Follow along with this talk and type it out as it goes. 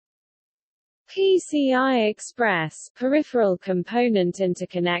PCI Express, Peripheral Component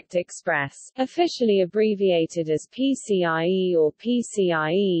Interconnect Express, officially abbreviated as PCIe or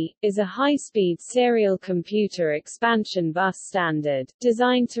PCIe, is a high-speed serial computer expansion bus standard,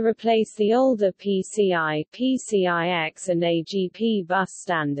 designed to replace the older PCI, PCIe and AGP bus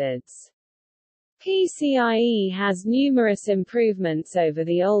standards. PCIe has numerous improvements over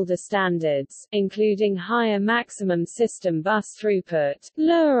the older standards, including higher maximum system bus throughput,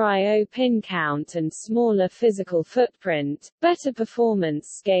 lower I/O pin count and smaller physical footprint, better performance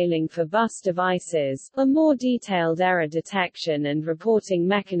scaling for bus devices, a more detailed error detection and reporting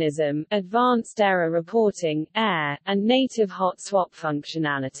mechanism, advanced error reporting, and native hot swap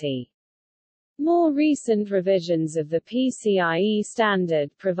functionality. More recent revisions of the PCIe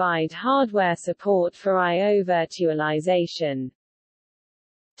standard provide hardware support for I/O virtualization.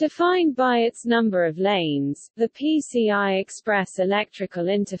 Defined by its number of lanes, the PCI Express electrical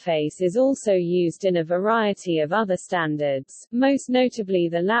interface is also used in a variety of other standards, most notably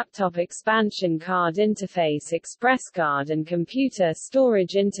the Laptop Expansion Card Interface ExpressCard and Computer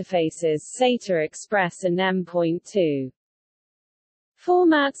Storage Interfaces SATA Express and M.2.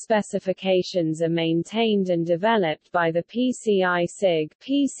 Format specifications are maintained and developed by the PCI SIG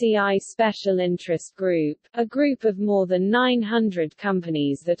PCI Special Interest Group, a group of more than 900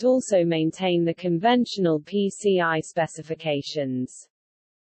 companies that also maintain the conventional PCI specifications.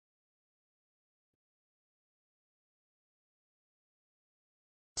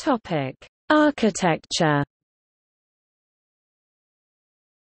 Topic: Architecture.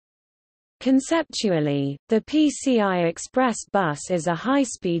 Conceptually, the PCI Express bus is a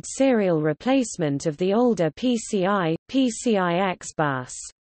high-speed serial replacement of the older PCI, PCIe bus.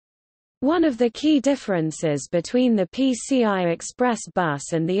 One of the key differences between the PCI Express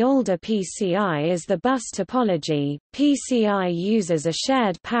bus and the older PCI is the bus topology. PCI uses a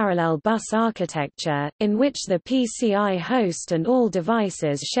shared parallel bus architecture, in which the PCI host and all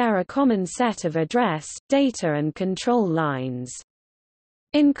devices share a common set of address, data and control lines.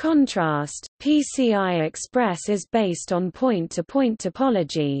 In contrast, PCI Express is based on point-to-point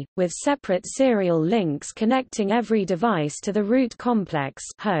topology, with separate serial links connecting every device to the root complex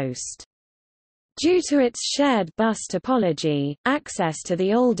host. Due to its shared bus topology, access to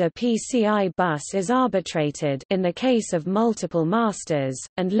the older PCI bus is arbitrated in the case of multiple masters,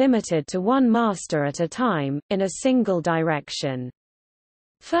 and limited to one master at a time, in a single direction.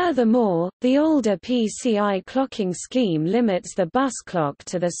 Furthermore, the older PCI clocking scheme limits the bus clock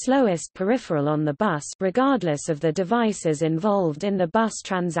to the slowest peripheral on the bus regardless of the devices involved in the bus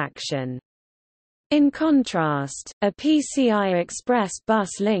transaction. In contrast, a PCI Express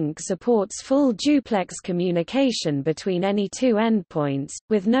bus link supports full duplex communication between any two endpoints,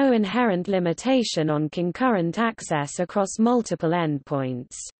 with no inherent limitation on concurrent access across multiple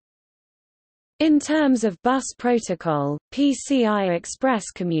endpoints. In terms of bus protocol, PCI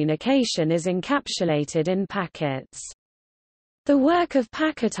Express communication is encapsulated in packets. The work of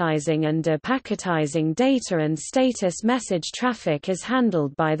packetizing and depacketizing data and status message traffic is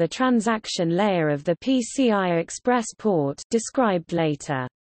handled by the transaction layer of the PCI Express port, described later.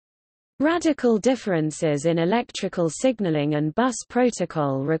 Radical differences in electrical signaling and bus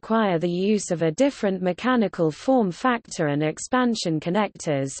protocol require the use of a different mechanical form factor and expansion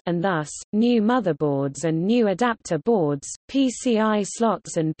connectors, and thus, new motherboards and new adapter boards. PCI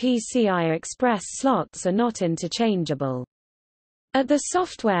slots and PCI Express slots are not interchangeable. At the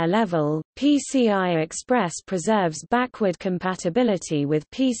software level, PCI Express preserves backward compatibility with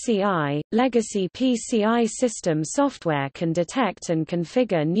PCI. Legacy PCI system software can detect and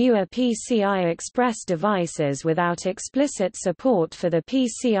configure newer PCI Express devices without explicit support for the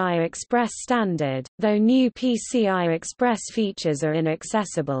PCI Express standard, though new PCI Express features are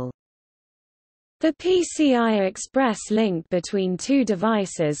inaccessible. The PCI Express link between two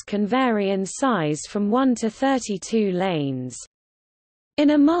devices can vary in size from 1 to 32 lanes.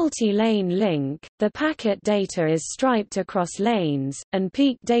 In a multi-lane link, the packet data is striped across lanes, and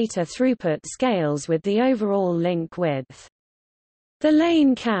peak data throughput scales with the overall link width. The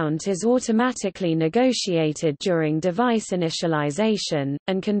lane count is automatically negotiated during device initialization,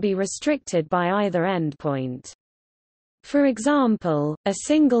 and can be restricted by either endpoint. For example, a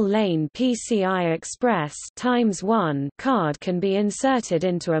single-lane PCI Express ×1 card can be inserted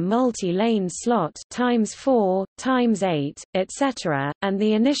into a multi-lane slot ×4, ×8, etc., and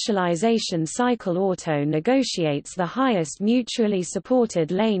the initialization cycle auto-negotiates the highest mutually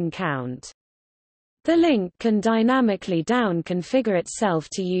supported lane count. The link can dynamically down-configure itself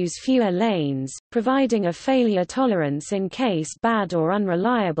to use fewer lanes, providing a failure tolerance in case bad or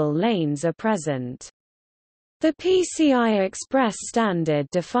unreliable lanes are present. The PCI Express standard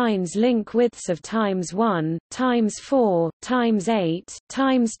defines link widths of ×1, ×4, ×8,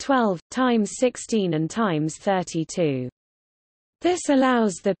 ×12, ×16 and ×32. This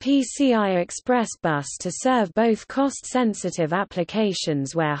allows the PCI Express bus to serve both cost-sensitive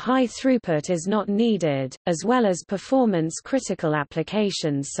applications where high throughput is not needed, as well as performance-critical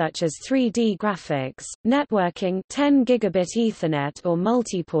applications such as 3D graphics, networking 10 gigabit Ethernet or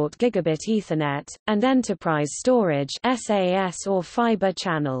multiport gigabit Ethernet, and enterprise storage SAS or fiber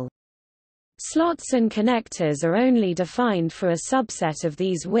channel. Slots and connectors are only defined for a subset of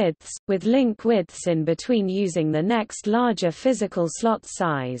these widths, with link widths in between using the next larger physical slot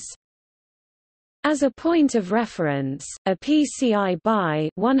size. As a point of reference, a PCI BY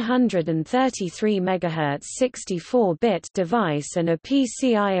 133 MHz 64-bit device and a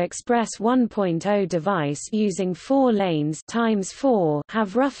PCI Express 1.0 device using 4 lanes ×4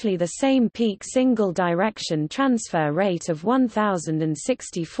 have roughly the same peak single-direction transfer rate of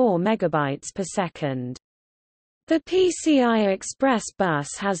 1064 megabytes per second. The PCI Express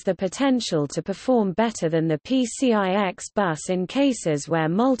bus has the potential to perform better than the PCI X bus in cases where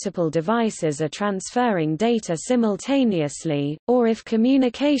multiple devices are transferring data simultaneously, or if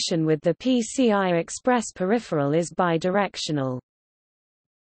communication with the PCI Express peripheral is bidirectional.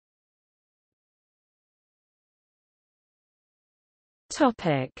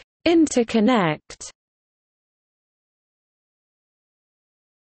 Interconnect.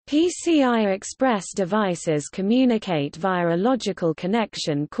 PCI Express devices communicate via a logical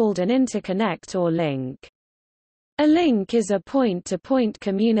connection called an interconnect or link. A link is a point-to-point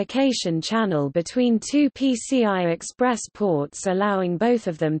communication channel between two PCI Express ports allowing both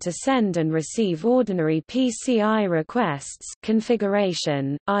of them to send and receive ordinary PCI requests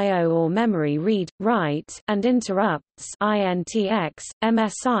configuration, I/O or memory read, write, and interrupts INTX,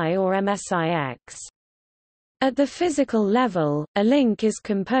 MSI or MSIX. At the physical level, a link is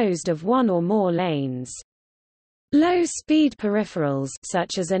composed of one or more lanes. Low-speed peripherals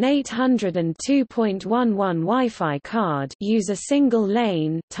such as an 802.11 Wi-Fi card use a single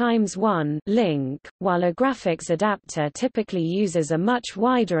lane ×1 link, while a graphics adapter typically uses a much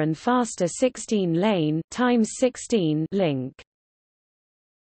wider and faster 16-lane ×16 link.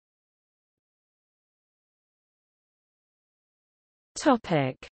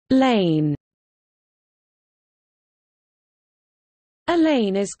 Topic: Lane. A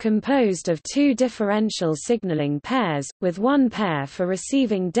lane is composed of two differential signaling pairs, with one pair for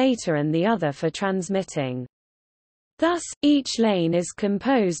receiving data and the other for transmitting. Thus, each lane is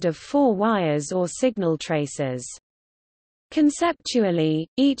composed of 4 wires or signal traces. Conceptually,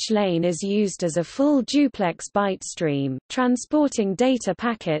 each lane is used as a full duplex byte stream, transporting data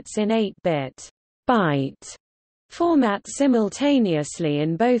packets in 8-bit byte format simultaneously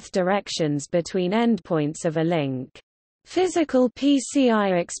in both directions between endpoints of a link. Physical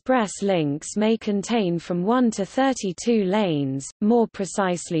PCI Express links may contain from 1 to 32 lanes, more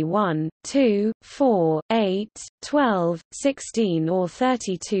precisely 1, 2, 4, 8, 12, 16 or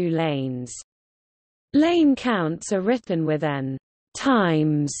 32 lanes. Lane counts are written with an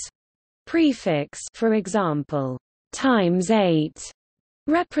times prefix, for example, ×8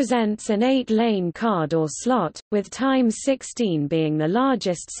 represents an 8-lane card or slot, with ×16 being the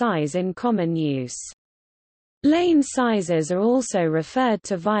largest size in common use. Lane sizes are also referred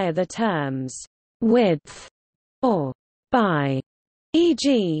to via the terms width or by.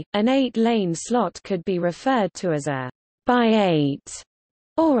 E.g., an 8-lane slot could be referred to as a by 8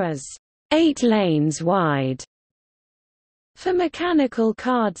 or as 8 lanes wide. For mechanical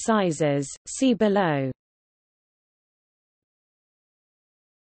card sizes, see below.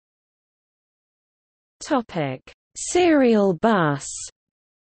 Topic: Serial bus.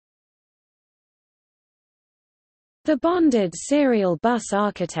 The bonded serial bus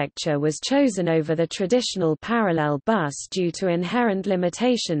architecture was chosen over the traditional parallel bus due to inherent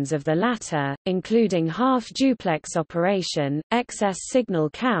limitations of the latter, including half-duplex operation, excess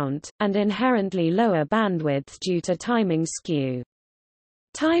signal count, and inherently lower bandwidth due to timing skew.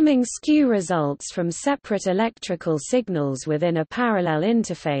 Timing skew results from separate electrical signals within a parallel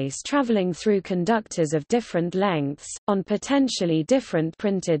interface traveling through conductors of different lengths, on potentially different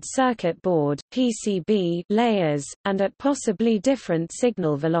printed circuit board (PCB) layers, and at possibly different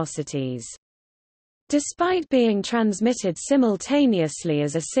signal velocities. Despite being transmitted simultaneously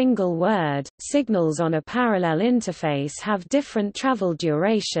as a single word, signals on a parallel interface have different travel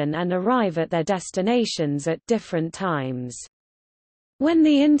duration and arrive at their destinations at different times. When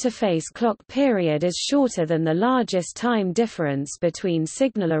the interface clock period is shorter than the largest time difference between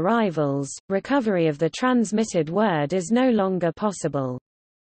signal arrivals, recovery of the transmitted word is no longer possible.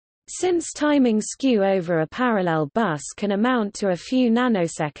 Since timing skew over a parallel bus can amount to a few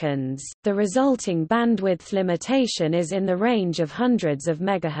nanoseconds, the resulting bandwidth limitation is in the range of hundreds of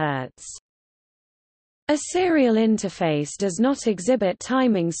megahertz. A serial interface does not exhibit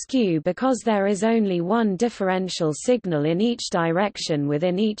timing skew because there is only one differential signal in each direction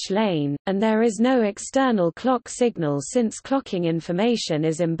within each lane, and there is no external clock signal since clocking information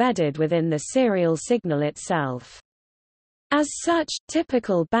is embedded within the serial signal itself. As such,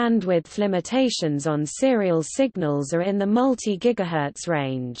 typical bandwidth limitations on serial signals are in the multi-gigahertz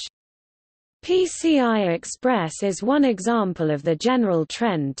range. PCI Express is one example of the general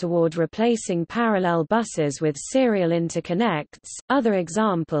trend toward replacing parallel buses with serial interconnects. Other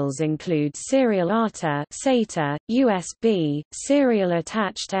examples include serial ATA, USB, serial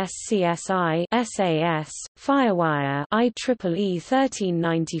attached SCSI, SAS, Firewire, IEEE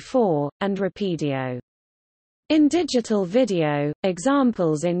 1394, and Rapidio. In digital video,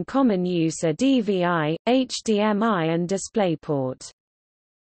 examples in common use are DVI, HDMI and DisplayPort.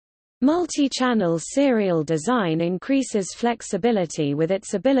 Multi-channel serial design increases flexibility with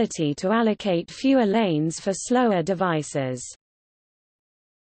its ability to allocate fewer lanes for slower devices.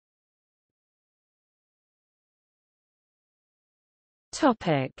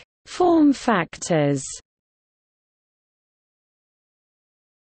 Topic: Form factors.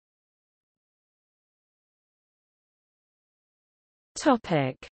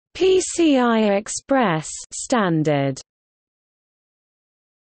 Topic: PCI Express standard.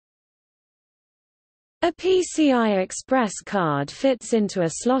 A PCI Express card fits into a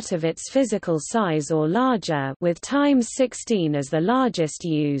slot of its physical size or larger, with ×16 as the largest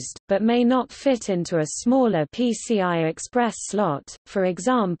used, but may not fit into a smaller PCI Express slot. For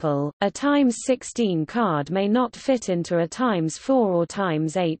example, a ×16 card may not fit into a ×4 or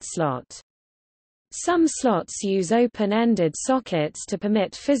 ×8 slot. Some slots use open-ended sockets to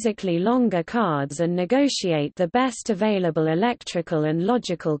permit physically longer cards and negotiate the best available electrical and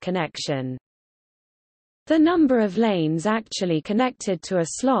logical connection. The number of lanes actually connected to a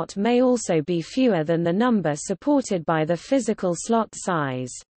slot may also be fewer than the number supported by the physical slot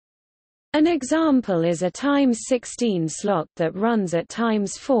size. An example is a ×16 slot that runs at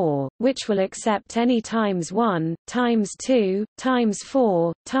 ×4, which will accept any ×1, ×2,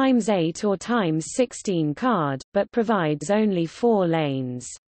 ×4, ×8 or ×16 card, but provides only 4 lanes.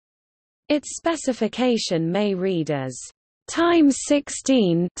 Its specification may read as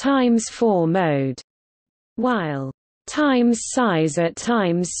 ×16 ×4 mode, while ×size at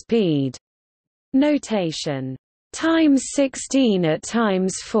 ×speed notation ×16 at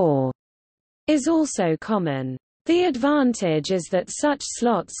 ×4 is also common. The advantage is that such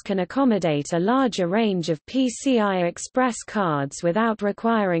slots can accommodate a larger range of PCI Express cards without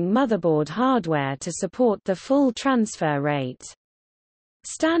requiring motherboard hardware to support the full transfer rate.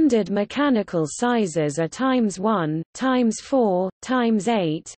 Standard mechanical sizes are ×1, ×4,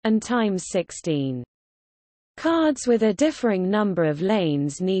 ×8, and ×16. Cards with a differing number of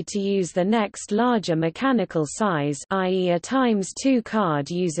lanes need to use the next larger mechanical size, i.e. a ×2 card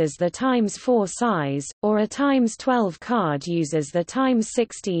uses the ×4 size, or a ×12 card uses the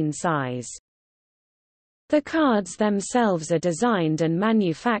 ×16 size. The cards themselves are designed and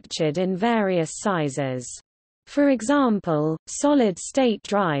manufactured in various sizes. For example, solid-state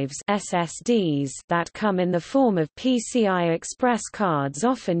drives (SSDs) that come in the form of PCI Express cards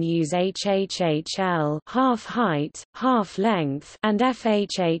often use HHHL half-height, half-length and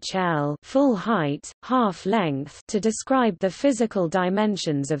FHHL full-height, half-length to describe the physical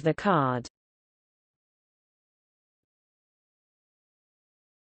dimensions of the card.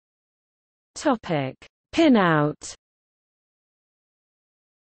 Topic: Pinout.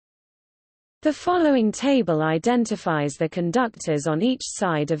 The following table identifies the conductors on each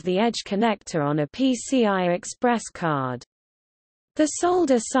side of the edge connector on a PCI Express card. The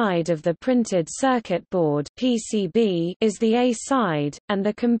solder side of the printed circuit board (PCB) is the A side, and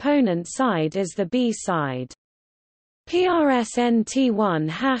the component side is the B side.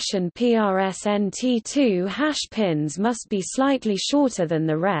 PRSNT1# and PRSNT2# pins must be slightly shorter than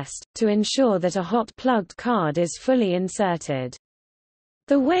the rest, to ensure that a hot plugged card is fully inserted.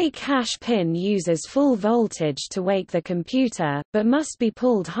 The wake hash pin uses full voltage to wake the computer, but must be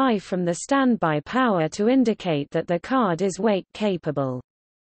pulled high from the standby power to indicate that the card is wake capable.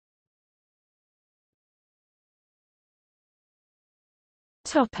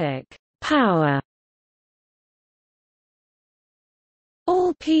 Topic: Power.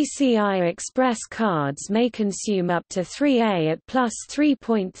 All PCI Express cards may consume up to 3A at plus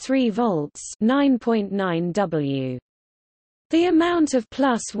 3.3 volts, 9.9 W. The amount of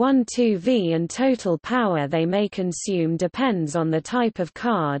 +12V and total power they may consume depends on the type of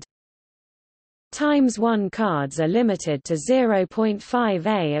card, ×1 cards are limited to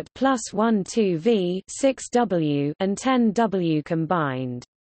 0.5A at +12V 6W and 10W combined.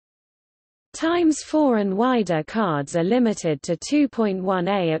 ×4 and wider cards are limited to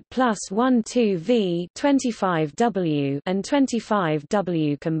 2.1A at +12V 25W and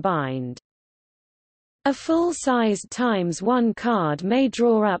 25W combined. A full-sized ×1 card may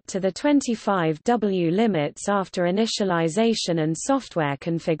draw up to the 25W limits after initialization and software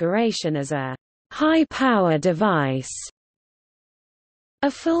configuration as a high-power device. A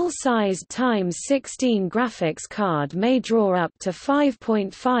full-sized ×16 graphics card may draw up to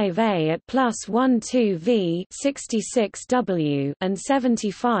 5.5A at +12V 66W and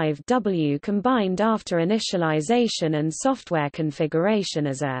 75W combined after initialization and software configuration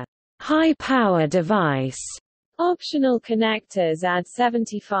as a high-power device. Optional connectors add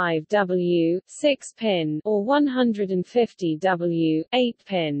 75W 6-pin or 150W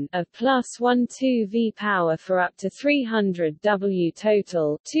 8-pin of +12V power for up to 300W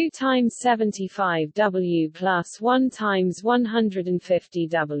total, 2 × 75W plus 1 ×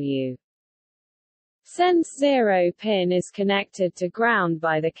 150W. Since 0-pin is connected to ground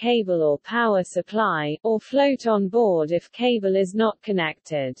by the cable or power supply, or float on board if cable is not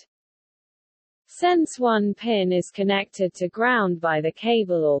connected. Since 1-pin is connected to ground by the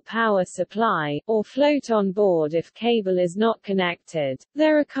cable or power supply, or float on board if cable is not connected.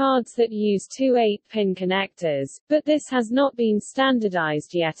 There are cards that use two 8-pin connectors, but this has not been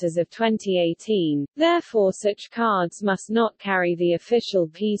standardized yet as of 2018, therefore such cards must not carry the official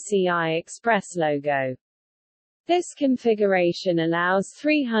PCI Express logo. This configuration allows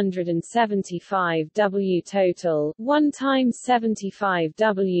 375W total, 1 ×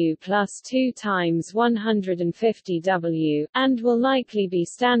 75W plus 2 × 150W, and will likely be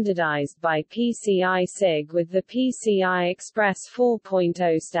standardized by PCI SIG with the PCI Express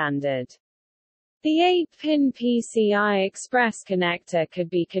 4.0 standard. The 8-pin PCI Express connector could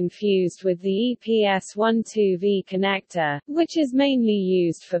be confused with the EPS12V connector, which is mainly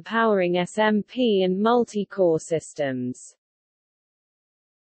used for powering SMP and multi-core systems.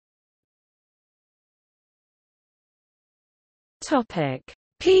 Topic: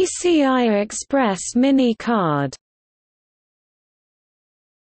 PCI Express Mini Card.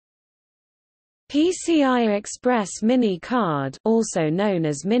 PCI Express Mini Card, also known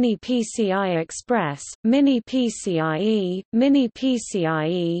as Mini PCI Express, Mini PCIe, Mini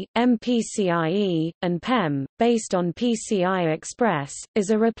PCIe, mPCIe, and PEM, based on PCI Express,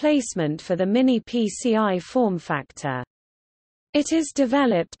 is a replacement for the Mini PCI form factor. It is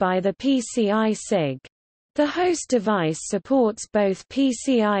developed by the PCI SIG. The host device supports both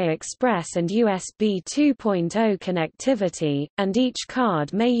PCI Express and USB 2.0 connectivity, and each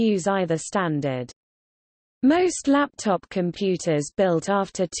card may use either standard. Most laptop computers built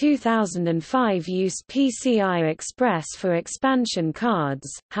after 2005 use PCI Express for expansion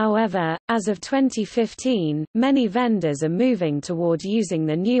cards, however, as of 2015, many vendors are moving toward using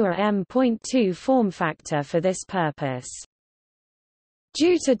the newer M.2 form factor for this purpose.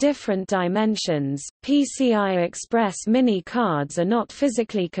 Due to different dimensions, PCI Express Mini cards are not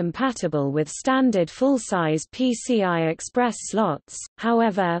physically compatible with standard full-size PCI Express slots,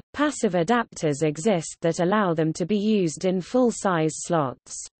 however, passive adapters exist that allow them to be used in full-size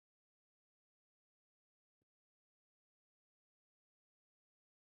slots.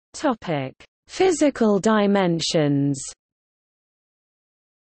 Physical dimensions.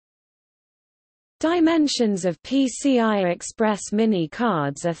 Dimensions of PCI Express Mini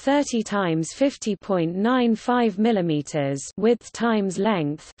cards are 30 × 50.95 mm width ×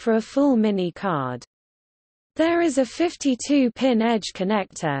 length for a full mini card. There is a 52-pin edge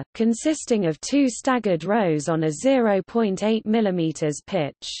connector, consisting of two staggered rows on a 0.8 mm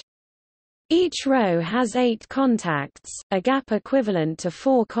pitch. Each row has 8 contacts, a gap equivalent to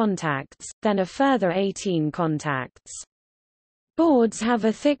 4 contacts, then a further 18 contacts. Boards have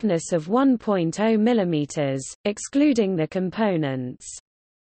a thickness of 1.0 mm, excluding the components.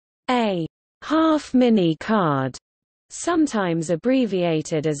 A half mini card, sometimes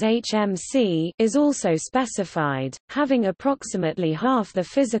abbreviated as HMC, is also specified, having approximately half the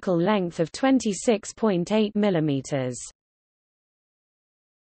physical length of 26.8 mm.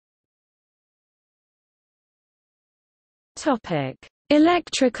 Topic: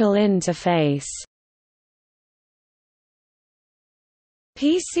 Electrical interface.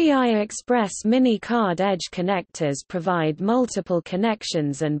 PCI Express Mini Card Edge connectors provide multiple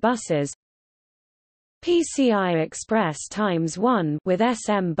connections and buses. PCI Express ×1 with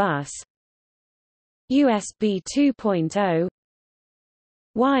SM bus, USB 2.0,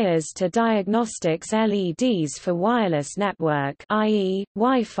 wires to diagnostics LEDs for wireless network, i.e.,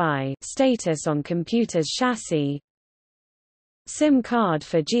 Wi-Fi status on computer's chassis, SIM card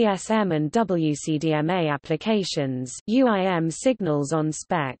for GSM and WCDMA applications, UIM signals on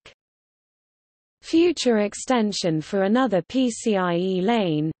spec. Future extension for another PCIe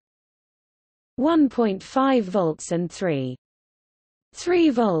lane, 1.5 volts and 3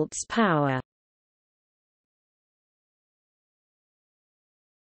 volts power.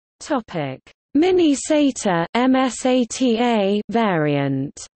 Topic: Mini-SATA mSATA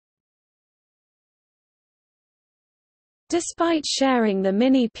variant. Despite sharing the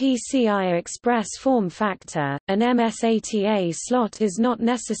Mini PCI Express form factor, an mSATA slot is not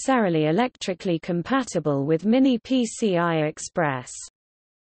necessarily electrically compatible with Mini PCI Express.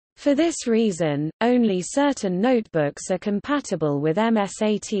 For this reason, only certain notebooks are compatible with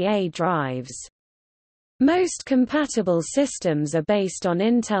mSATA drives. Most compatible systems are based on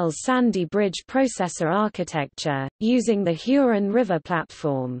Intel's Sandy Bridge processor architecture, using the Huron River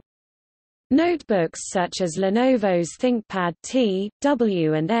platform. Notebooks such as Lenovo's ThinkPad T,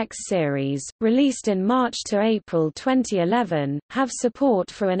 W and X series, released in March to April 2011, have support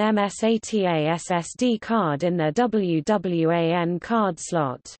for an mSATA SSD card in their WWAN card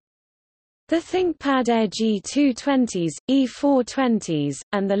slot. The ThinkPad Edge E220s, E420s,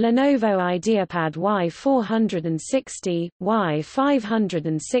 and the Lenovo IdeaPad Y460,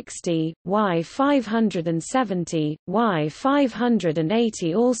 Y560, Y570,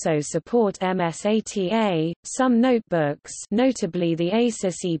 Y580 also support mSATA. Some notebooks, notably the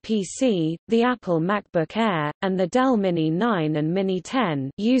Asus ePC, the Apple MacBook Air, and the Dell Mini 9 and Mini 10,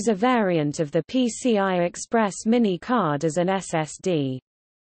 use a variant of the PCI Express Mini card as an SSD.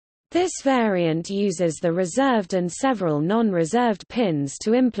 This variant uses the reserved and several non-reserved pins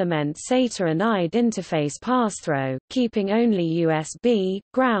to implement SATA and IDE interface passthrough, keeping only USB,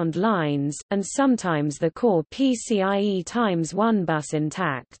 ground lines, and sometimes the core PCIe x1 bus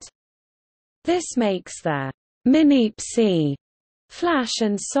intact. This makes the Mini-PC flash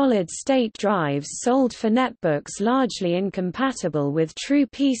and solid-state drives sold for netbooks largely incompatible with true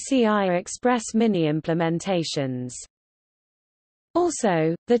PCI Express Mini implementations.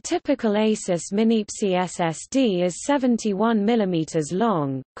 Also, the typical Asus Mini-PC SSD is 71 mm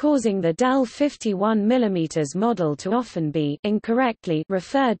long, causing the Dell 51 mm model to often be incorrectly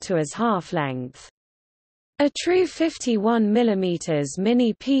referred to as half-length. A true 51 mm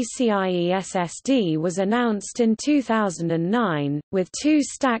Mini PCIe SSD was announced in 2009, with 2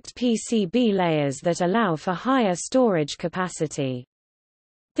 stacked PCB layers that allow for higher storage capacity.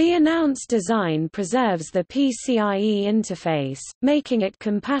 The announced design preserves the PCIe interface, making it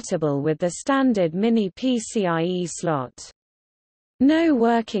compatible with the standard Mini PCIe slot. No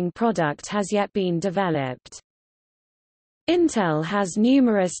working product has yet been developed. Intel has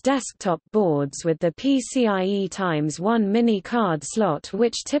numerous desktop boards with the PCIe x1 mini card slot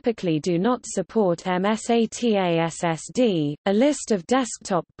which typically do not support mSATA SSD. A list of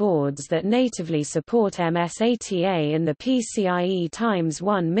desktop boards that natively support mSATA in the PCIe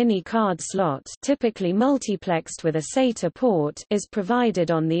x1 mini card slot, typically multiplexed with a SATA port, is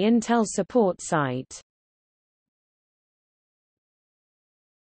provided on the Intel support site.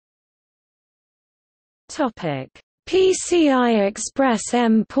 Topic: PCI Express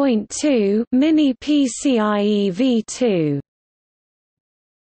M.2 Mini PCIe v2.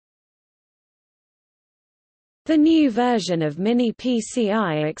 The new version of Mini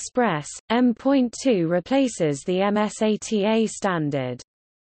PCI Express, M.2 replaces the mSATA standard.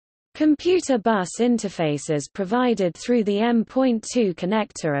 Computer bus interfaces provided through the M.2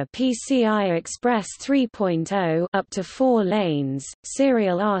 connector are PCI Express 3.0 up to 4 lanes,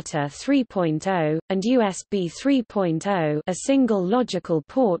 Serial ATA 3.0, and USB 3.0, a single logical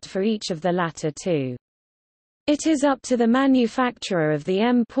port for each of the latter two. It is up to the manufacturer of the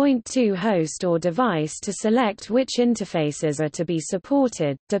M.2 host or device to select which interfaces are to be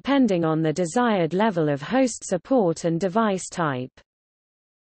supported, depending on the desired level of host support and device type.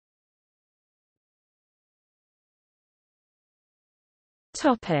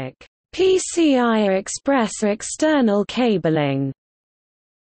 PCI Express external cabling.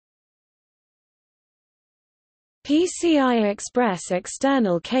 PCI Express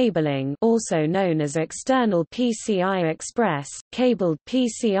external cabling, also known as external PCI Express, cabled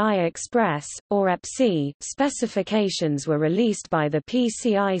PCI Express, or EPC, specifications were released by the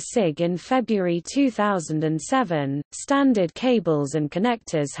PCI SIG in February 2007. Standard cables and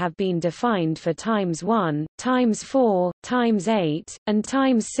connectors have been defined for x1, x4, x8, and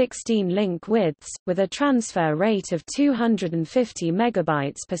x16 link widths, with a transfer rate of 250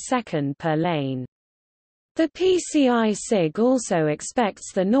 MB per second per lane. The PCI SIG also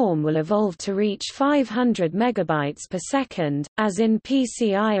expects the norm will evolve to reach 500 megabytes per second, as in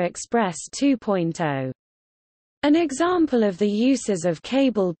PCI Express 2.0. An example of the uses of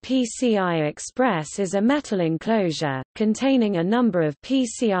cabled PCI Express is a metal enclosure, containing a number of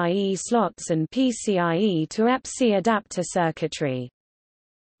PCIe slots and PCIe to EPC adapter circuitry.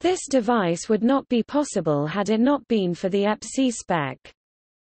 This device would not be possible had it not been for the EPC spec.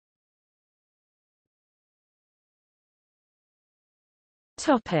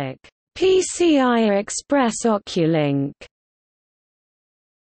 PCI Express OCuLink.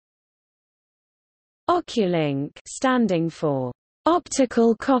 OCuLink, standing for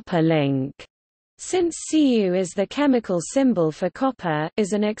Optical Copper Link, since Cu is the chemical symbol for copper,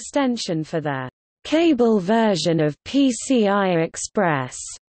 is an extension for the cable version of PCI Express,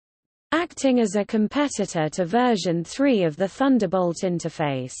 acting as a competitor to version 3 of the Thunderbolt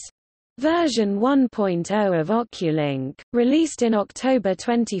interface. Version 1.0 of OCuLink, released in October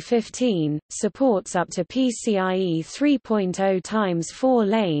 2015, supports up to PCIe 3.0 x 4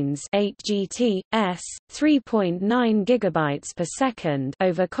 lanes 8 GT/s, 3.9 GB per second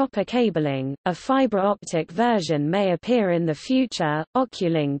over copper cabling. A fiber optic version may appear in the future.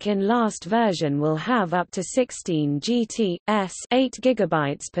 OCuLink in last version will have up to 16 GT/s, 8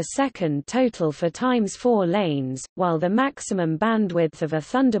 GB per second total for x4 lanes, while the maximum bandwidth of a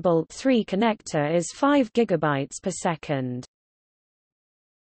Thunderbolt 3 connector is 5 GB per second.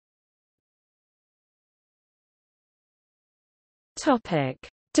 Topic: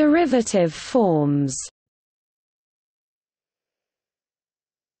 Derivative forms.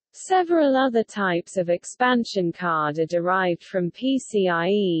 Several other types of expansion card are derived from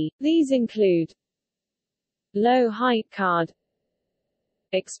PCIe. These include low-height card,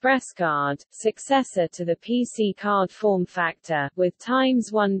 Express card, successor to the PC card form factor, with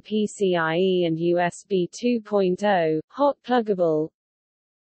x1 PCIe and USB 2.0, hot pluggable.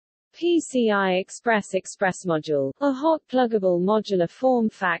 PCI Express module, a hot pluggable modular form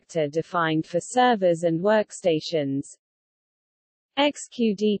factor defined for servers and workstations.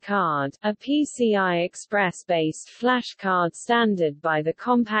 XQD card, a PCI Express-based flash card standard by the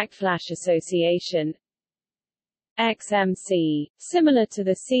Compact Flash Association. XMC, similar to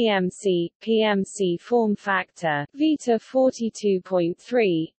the CMC, PMC form factor, Vita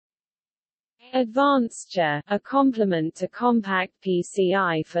 42.3. Advanced-SHA, a complement to compact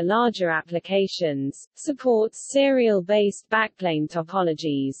PCI for larger applications, supports serial-based backplane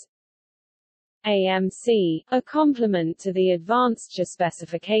topologies. AMC, a complement to the advanced-SHA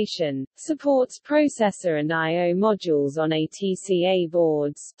specification, supports processor and I/O modules on ATCA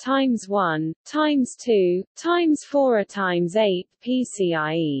boards x1, x2, x4 or x8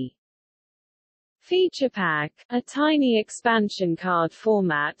 PCIe. Feature Pack, a tiny expansion card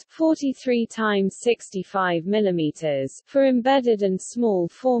format 43 x 65 mm for embedded and small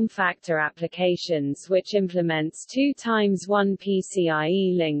form factor applications, which implements 2x1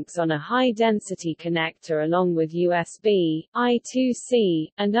 PCIe links on a high-density connector along with USB,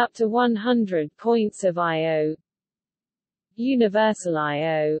 I2C, and up to 100 points of I/O. Universal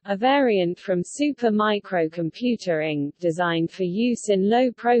I/O, a variant from Super Microcomputer Inc. designed for use in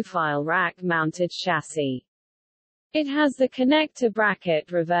low-profile rack-mounted chassis. It has the connector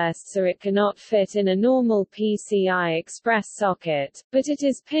bracket reversed so it cannot fit in a normal PCI Express socket, but it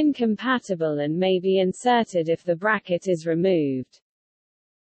is pin-compatible and may be inserted if the bracket is removed.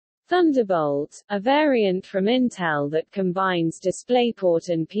 Thunderbolt, a variant from Intel that combines DisplayPort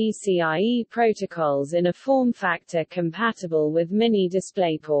and PCIe protocols in a form factor compatible with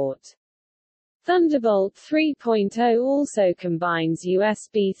Mini-DisplayPort. Thunderbolt 3.0 also combines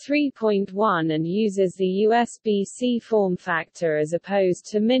USB 3.1 and uses the USB-C form factor as opposed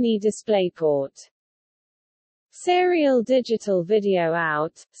to Mini-DisplayPort. Serial Digital Video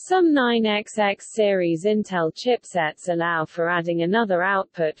Out. Some 9XX series Intel chipsets allow for adding another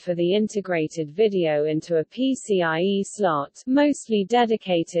output for the integrated video into a PCIe slot, mostly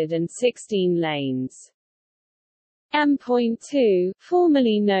dedicated and 16 lanes. M.2,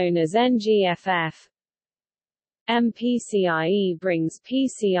 formerly known as NGFF. mPCIe brings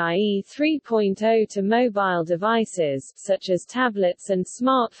PCIe 3.0 to mobile devices, such as tablets and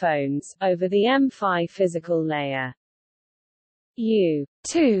smartphones, over the M5 physical layer.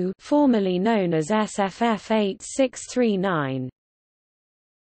 U2, formerly known as SFF 8639.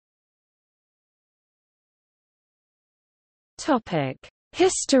 Topic: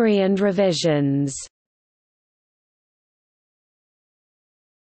 History and revisions.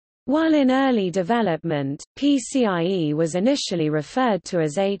 While in early development, PCIe was initially referred to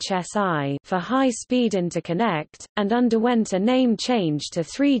as HSI for high-speed interconnect, and underwent a name change to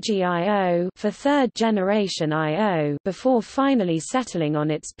 3GIO for third-generation I/O before finally settling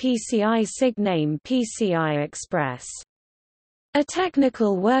on its PCI SIG name PCI Express. A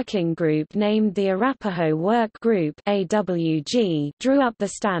technical working group named the Arapahoe Work Group (AWG) drew up the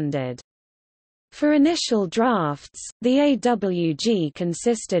standard. For initial drafts, the AWG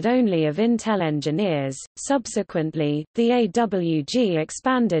consisted only of Intel engineers. Subsequently, the AWG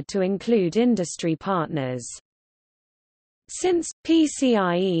expanded to include industry partners. Since,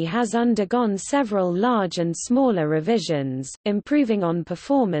 PCIe has undergone several large and smaller revisions, improving on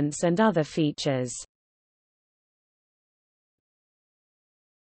performance and other features.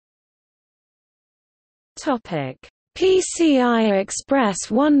 PCI Express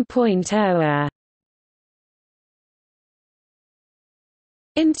 1.0.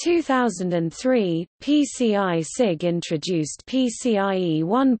 In 2003, PCI SIG introduced PCIe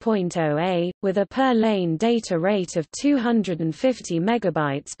 1.0a, with a per-lane data rate of 250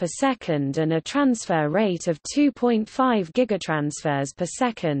 MB per second and a transfer rate of 2.5 gigatransfers per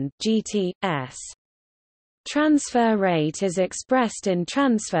second (GT/s). Transfer rate is expressed in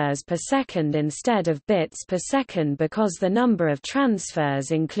transfers per second instead of bits per second because the number of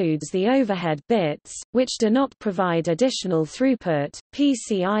transfers includes the overhead bits, which do not provide additional throughput.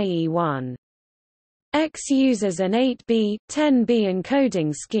 PCIe 1.x uses an 8B, 10B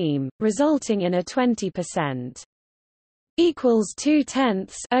encoding scheme, resulting in a 20% equals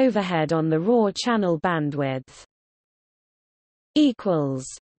 2/10 overhead on the raw channel bandwidth.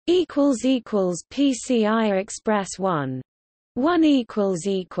 PCI Express 1.1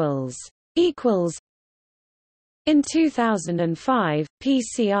 In 2005,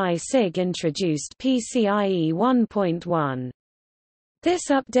 PCI SIG introduced PCIe 1.1. This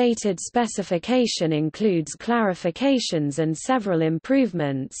updated specification includes clarifications and several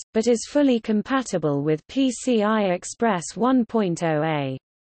improvements, but is fully compatible with PCI Express 1.0a.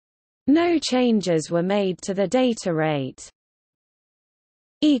 No changes were made to the data rate.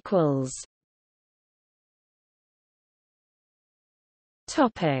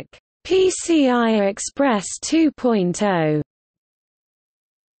 PCI Express 2.0.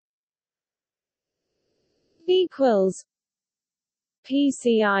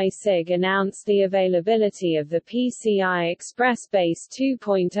 PCI SIG announced the availability of the PCI Express Base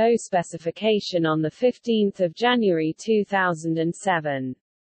 2.0 specification on 15 January 2007.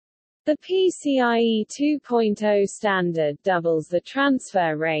 The PCIe 2.0 standard doubles the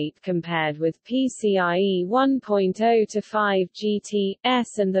transfer rate compared with PCIe 1.0 to 5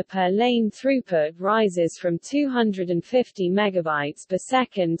 GT/s, and the per-lane throughput rises from 250 MB per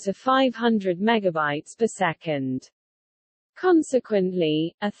second to 500 MB per second.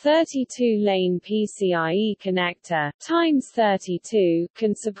 Consequently, a 32-lane PCIe connector ×32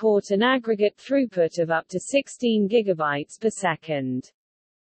 can support an aggregate throughput of up to 16 GB per second.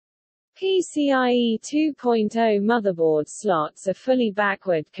 PCIe 2.0 motherboard slots are fully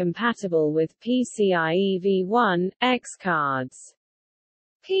backward compatible with PCIe v1.x cards.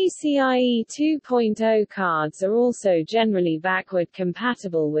 PCIe 2.0 cards are also generally backward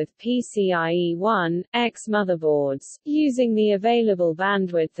compatible with PCIe 1.x motherboards, using the available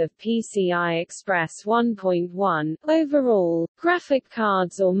bandwidth of PCI Express 1.1. Overall, graphic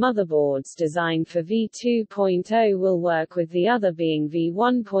cards or motherboards designed for v2.0 will work with the other being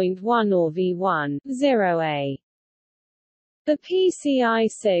v1.1 or v1.0a. The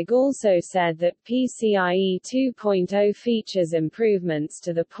PCI SIG also said that PCIe 2.0 features improvements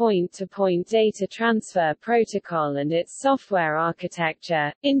to the point-to-point data transfer protocol and its software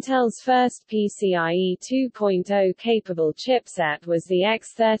architecture. Intel's first PCIe 2.0 capable chipset was the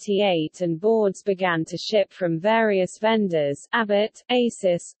X38, and boards began to ship from various vendors, Abbott,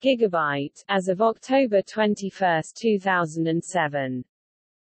 Asus, Gigabyte, as of October 21, 2007.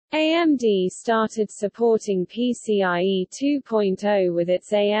 AMD started supporting PCIe 2.0 with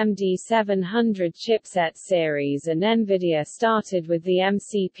its AMD 700 chipset series, and Nvidia started with the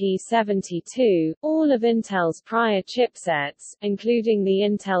MCP72. All of Intel's prior chipsets, including the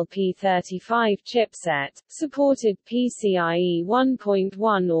Intel P35 chipset, supported PCIe 1.1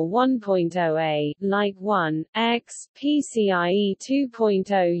 or 1.0a, like 1.x. PCIe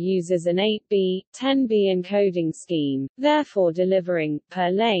 2.0 uses an 8B, 10B encoding scheme, therefore delivering, per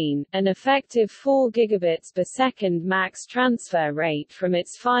lane, an effective 4 gigabits per second max transfer rate from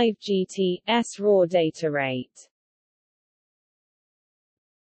its 5 GT/s raw data rate.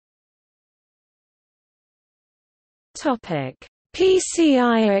 Topic: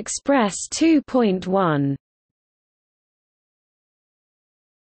 PCI Express 2.1.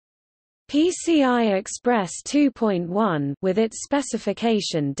 PCI Express 2.1, with its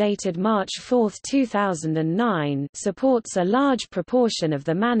specification dated March 4, 2009, supports a large proportion of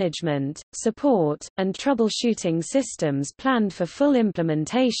the management, support, and troubleshooting systems planned for full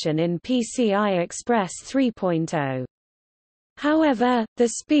implementation in PCI Express 3.0. However, the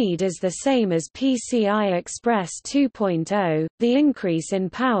speed is the same as PCI Express 2.0. The increase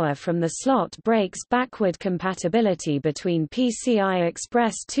in power from the slot breaks backward compatibility between PCI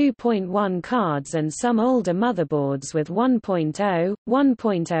Express 2.1 cards and some older motherboards with 1.0,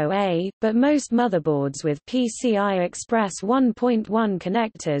 1.0A, but most motherboards with PCI Express 1.1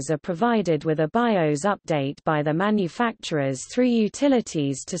 connectors are provided with a BIOS update by the manufacturers through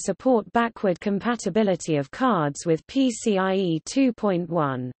utilities to support backward compatibility of cards with PCIe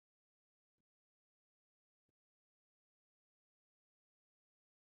 2.1.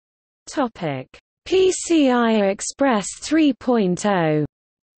 Topic: PCI Express 3.0.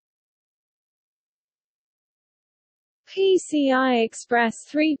 PCI Express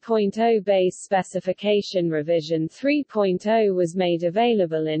 3.0 base specification revision 3.0 was made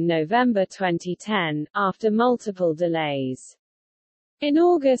available in November 2010, after multiple delays. In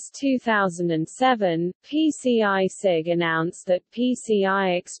August 2007, PCI SIG announced that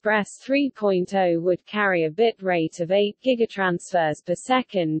PCI Express 3.0 would carry a bit rate of 8 gigatransfers per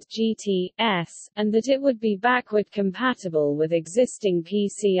second (GT/s), and that it would be backward compatible with existing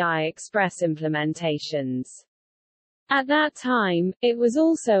PCI Express implementations. At that time, it was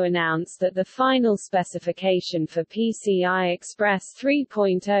also announced that the final specification for PCI Express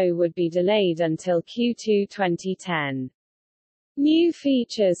 3.0 would be delayed until Q2 2010. New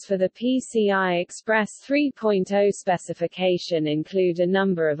features for the PCI Express 3.0 specification include a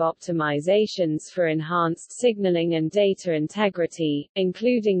number of optimizations for enhanced signaling and data integrity,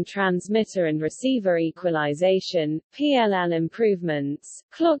 including transmitter and receiver equalization, PLL improvements,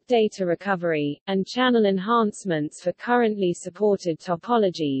 clock data recovery, and channel enhancements for currently supported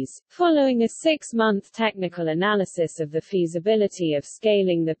topologies. Following a 6-month technical analysis of the feasibility of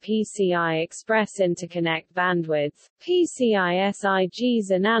scaling the PCI Express interconnect bandwidth, PCI SIG's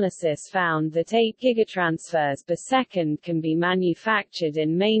analysis found that 8 gigatransfers per second can be manufactured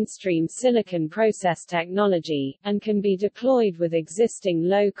in mainstream silicon process technology, and can be deployed with existing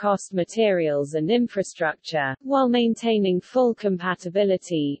low-cost materials and infrastructure, while maintaining full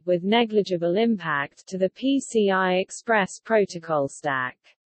compatibility, with negligible impact, to the PCI Express protocol stack.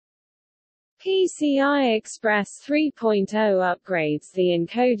 PCI Express 3.0 upgrades the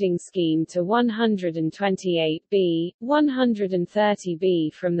encoding scheme to 128B,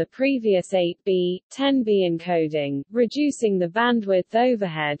 130B from the previous 8B, 10B encoding, reducing the bandwidth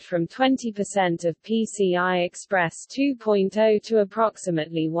overhead from 20% of PCI Express 2.0 to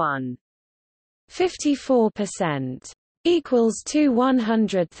approximately 1.54%. Equals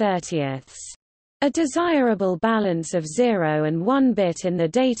 2/130ths. A desirable balance of 0 and 1 bit in the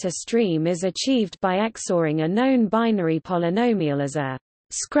data stream is achieved by XORing a known binary polynomial as a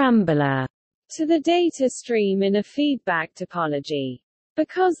scrambler to the data stream in a feedback topology.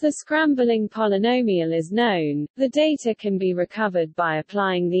 Because the scrambling polynomial is known, the data can be recovered by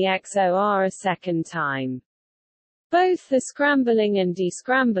applying the XOR a second time. Both the scrambling and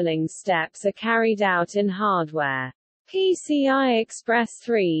descrambling steps are carried out in hardware. PCI Express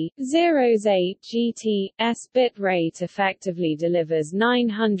 3.0's 8 GT/s bit rate effectively delivers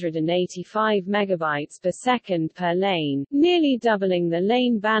 985 megabytes per second per lane, nearly doubling the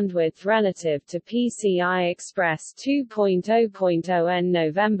lane bandwidth relative to PCI Express 2.0.0. On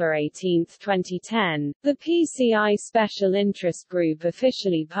November 18, 2010, the PCI Special Interest Group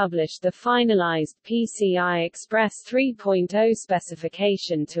officially published the finalized PCI Express 3.0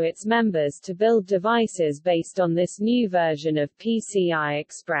 specification to its members to build devices based on this new version of PCI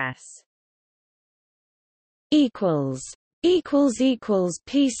Express.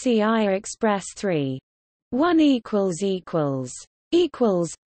 PCI Express 3.1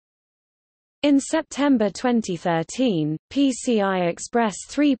 In September 2013, PCI Express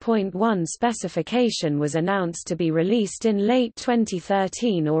 3.1 specification was announced to be released in late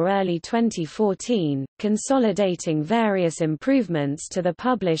 2013 or early 2014, consolidating various improvements to the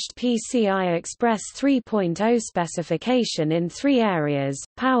published PCI Express 3.0 specification in 3 areas: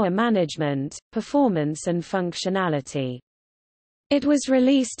 power management, performance and functionality. It was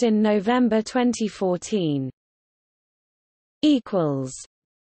released in November 2014.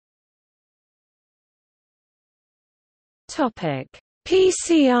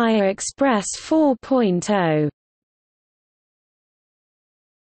 PCI Express 4.0.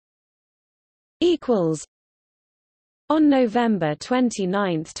 On November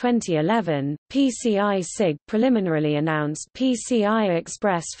 29, 2011, PCI SIG preliminarily announced PCI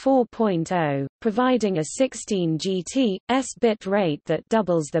Express 4.0, providing a 16 GT/s bit rate that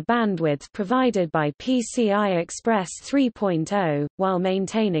doubles the bandwidth provided by PCI Express 3.0, while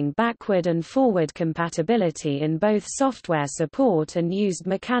maintaining backward and forward compatibility in both software support and used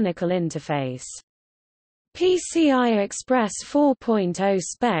mechanical interface. PCI Express 4.0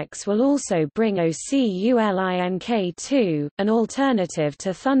 specs will also bring OCuLink, an alternative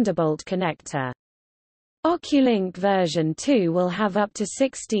to Thunderbolt connector. OCuLink version 2 will have up to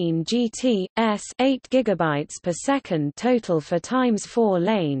 16 GT/s 8 GB per second total for ×4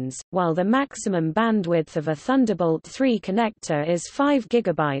 lanes, while the maximum bandwidth of a Thunderbolt 3 connector is 5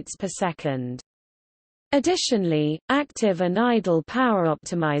 GB per second. Additionally, active and idle power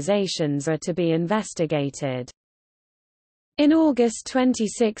optimizations are to be investigated. In August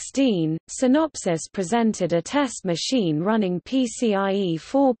 2016, Synopsys presented a test machine running PCIe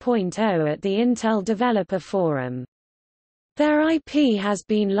 4.0 at the Intel Developer Forum. Their IP has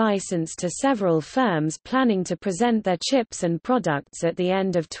been licensed to several firms planning to present their chips and products at the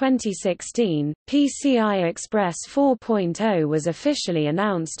end of 2016. PCI Express 4.0 was officially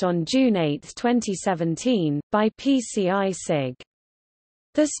announced on June 8, 2017, by PCI SIG.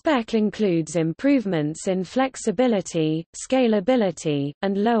 The spec includes improvements in flexibility, scalability,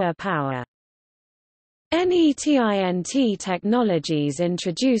 and lower power. NETINT Technologies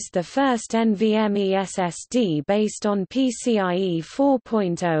introduced the first NVMe SSD based on PCIe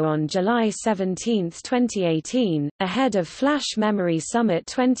 4.0 on July 17, 2018, ahead of Flash Memory Summit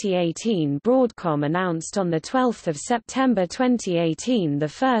 2018. Broadcom announced on 12 September 2018 the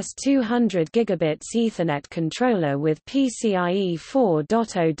first 200 gigabits Ethernet controller with PCIe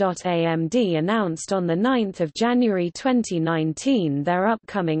 4.0. AMD announced on 9 January 2019 their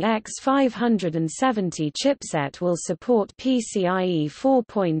upcoming X570 chipset will support PCIe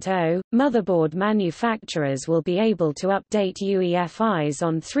 4.0. Motherboard manufacturers will be able to update UEFIs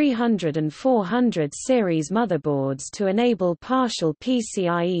on 300 and 400 series motherboards to enable partial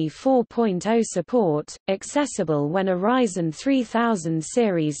PCIe 4.0 support, accessible when a Ryzen 3000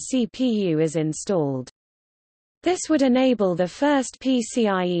 series CPU is installed. This would enable the first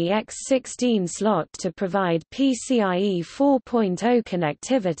PCIe X16 slot to provide PCIe 4.0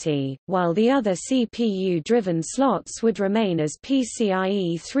 connectivity, while the other CPU-driven slots would remain as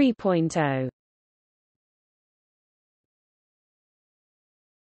PCIe 3.0.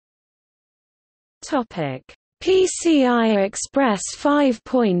 Topic: PCI Express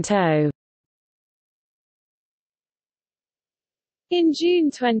 5.0. In June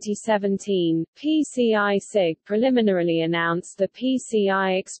 2017, PCI SIG preliminarily announced the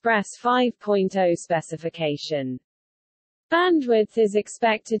PCI Express 5.0 specification. Bandwidth is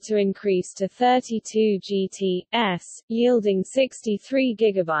expected to increase to 32 GT/s, yielding 63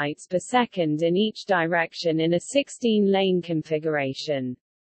 GB per second in each direction in a 16-lane configuration.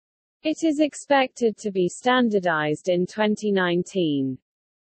 It is expected to be standardized in 2019.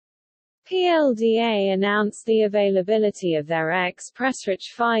 PLDA announced the availability of their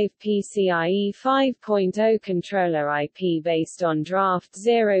Expressrich 5 PCIe 5.0 controller IP based on Draft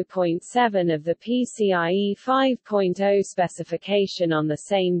 0.7 of the PCIe 5.0 specification on the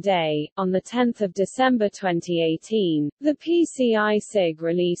same day. On 10 December 2018, the PCI SIG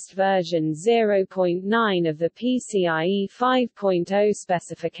released version 0.9 of the PCIe 5.0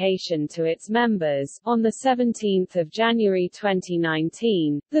 specification to its members. On 17 January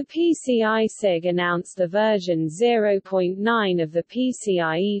 2019, the PCI SIG announced the version 0.9 of the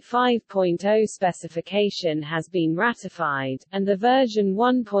PCIe 5.0 specification has been ratified, and the version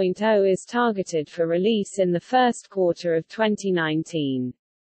 1.0 is targeted for release in the first quarter of 2019.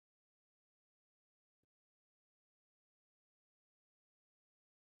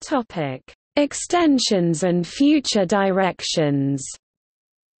 Topic: Extensions and future directions.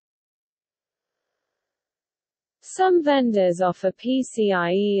 Some vendors offer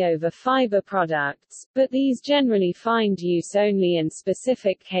PCIe over fiber products, but these generally find use only in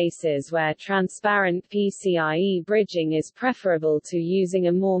specific cases where transparent PCIe bridging is preferable to using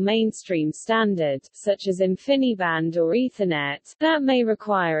a more mainstream standard, such as InfiniBand or Ethernet, that may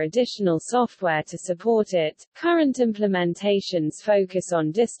require additional software to support it. Current implementations focus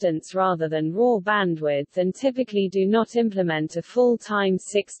on distance rather than raw bandwidth and typically do not implement a full-time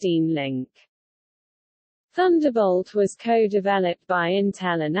 16 link. Thunderbolt was co-developed by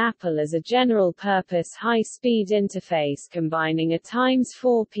Intel and Apple as a general-purpose high-speed interface combining a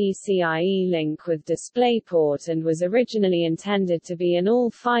x4 PCIe link with DisplayPort and was originally intended to be an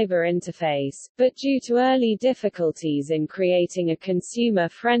all-fiber interface, but due to early difficulties in creating a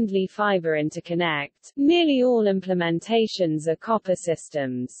consumer-friendly fiber interconnect, nearly all implementations are copper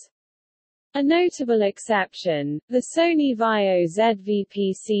systems. A notable exception, the Sony Vaio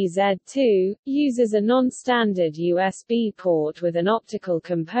ZVPC-Z2, uses a non-standard USB port with an optical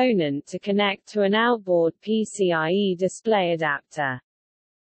component to connect to an outboard PCIe display adapter.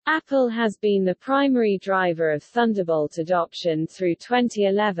 Apple has been the primary driver of Thunderbolt adoption through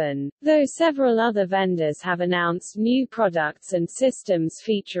 2011, though several other vendors have announced new products and systems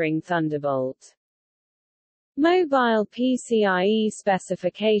featuring Thunderbolt. Mobile PCIe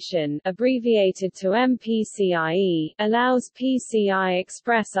specification, abbreviated to mPCIe, allows PCI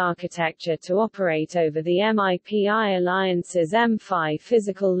Express architecture to operate over the MIPI Alliance's M-PHY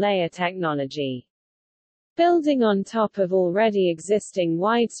physical layer technology. Building on top of already existing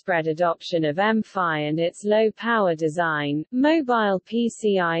widespread adoption of M-PHY and its low-power design, mobile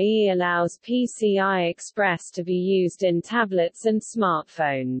PCIe allows PCI Express to be used in tablets and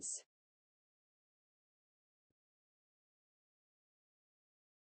smartphones.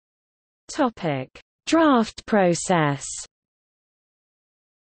 Topic: Draft process.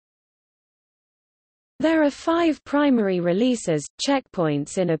 There are 5 primary releases,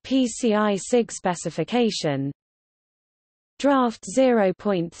 checkpoints in a PCI SIG specification. Draft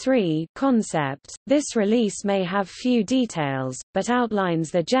 0.3 concept. This release may have few details, but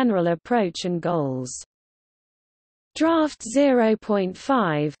outlines the general approach and goals. Draft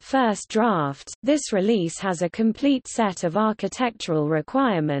 0.5 first draft. This release has a complete set of architectural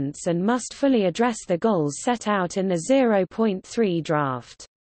requirements and must fully address the goals set out in the 0.3 draft.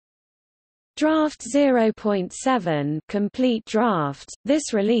 Draft 0.7 complete draft.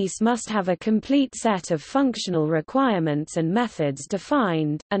 This release must have a complete set of functional requirements and methods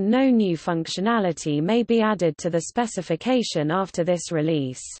defined, and no new functionality may be added to the specification after this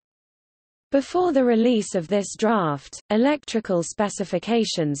release. Before the release of this draft, electrical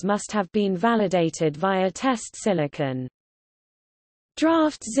specifications must have been validated via test silicon.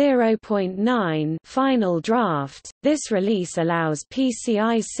 Draft 0.9 final draft. This release allows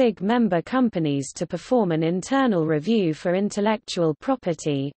PCI SIG member companies to perform an internal review for intellectual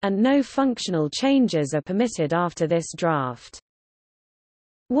property, and no functional changes are permitted after this draft.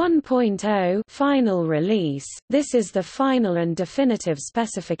 1.0 final release. This is the final and definitive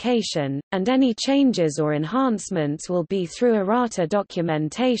specification, and any changes or enhancements will be through errata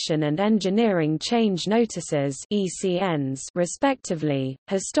documentation and engineering change notices (ECNs) respectively.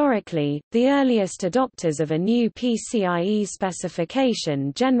 Historically, the earliest adopters of a new PCIe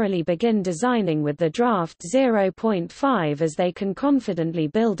specification generally begin designing with the draft 0.5 as they can confidently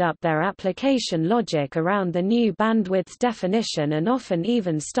build up their application logic around the new bandwidth definition and often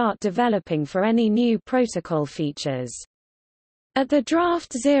even start developing for any new protocol features. At the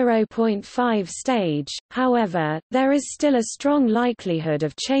draft 0.5 stage, however, there is still a strong likelihood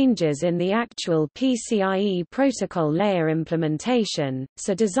of changes in the actual PCIe protocol layer implementation,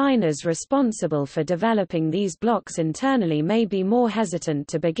 so designers responsible for developing these blocks internally may be more hesitant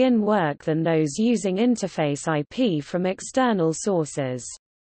to begin work than those using interface IP from external sources.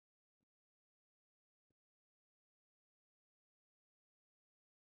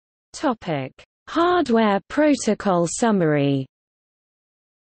 Topic: Hardware protocol summary.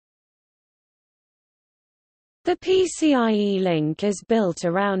 The PCIe link is built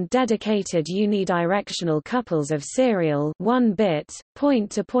around dedicated unidirectional couples of serial 1-bit,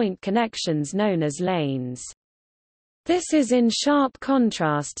 point-to-point connections known as lanes. This is in sharp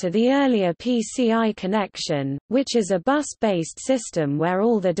contrast to the earlier PCI connection, which is a bus-based system where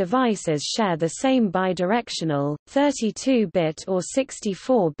all the devices share the same bidirectional, 32-bit or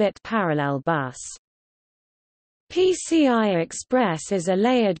 64-bit parallel bus. PCI Express is a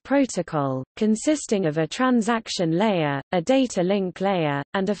layered protocol, consisting of a transaction layer, a data link layer,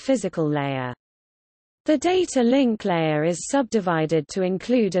 and a physical layer. The data link layer is subdivided to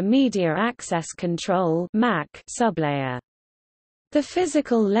include a Media Access Control (MAC) sublayer. The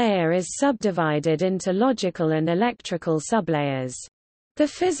physical layer is subdivided into logical and electrical sublayers. The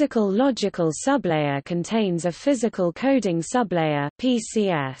physical logical sublayer contains a physical coding sublayer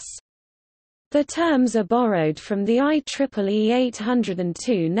 (PCS). The terms are borrowed from the IEEE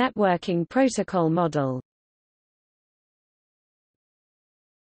 802 networking protocol model.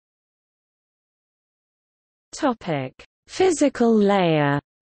 Topic: Physical layer.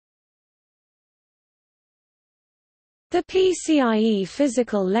 The PCIe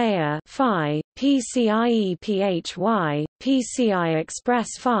physical layer PHY, PCIe PHY, PCI Express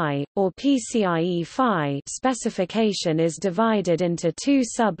PHY, or PCIe PHY specification is divided into two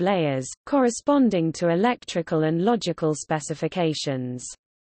sub-layers, corresponding to electrical and logical specifications.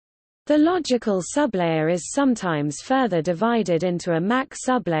 The logical sublayer is sometimes further divided into a MAC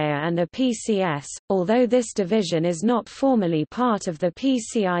sublayer and a PCS, although this division is not formally part of the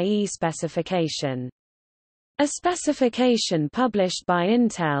PCIe specification. A specification published by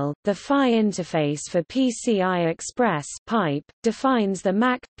Intel, the PHY interface for PCI Express pipe, defines the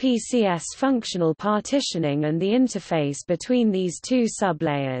MAC-PCS functional partitioning and the interface between these two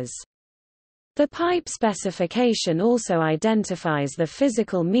sublayers. The pipe specification also identifies the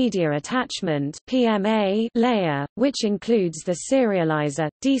physical media attachment (PMA) layer, which includes the serializer,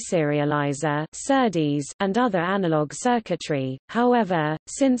 deserializer (SERDES), and other analog circuitry. However,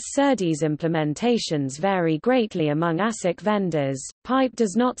 since SERDES implementations vary greatly among ASIC vendors, pipe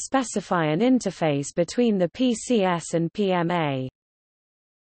does not specify an interface between the PCS and PMA.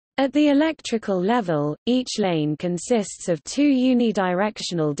 At the electrical level, each lane consists of two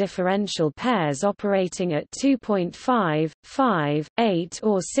unidirectional differential pairs operating at 2.5, 5, 8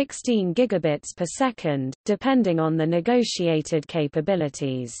 or 16 gigabits per second, depending on the negotiated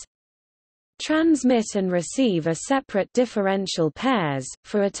capabilities. Transmit and receive are separate differential pairs,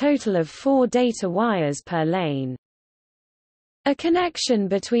 for a total of 4 data wires per lane. A connection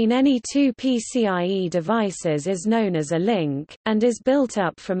between any two PCIe devices is known as a link, and is built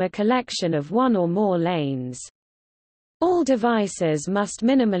up from a collection of one or more lanes. All devices must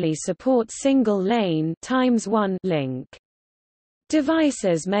minimally support single-lane ×1 link.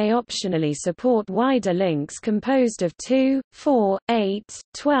 Devices may optionally support wider links composed of 2, 4, 8,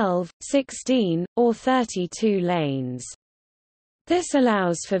 12, 16, or 32 lanes. This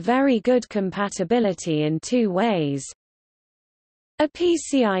allows for very good compatibility in two ways. A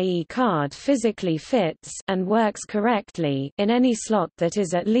PCIe card physically fits and works correctly in any slot that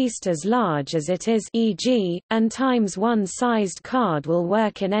is at least as large as it is, e.g., and ×1 sized card will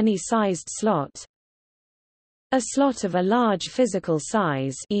work in any sized slot. A slot of a large physical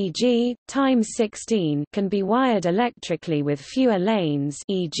size, e.g., ×16, can be wired electrically with fewer lanes,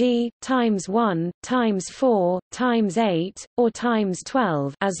 e.g., ×1, ×4, ×8, or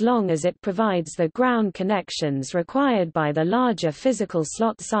 ×12, as long as it provides the ground connections required by the larger physical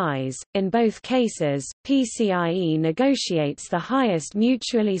slot size. In both cases, PCIe negotiates the highest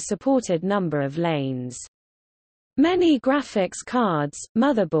mutually supported number of lanes. Many graphics cards,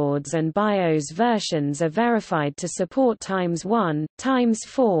 motherboards and BIOS versions are verified to support ×1,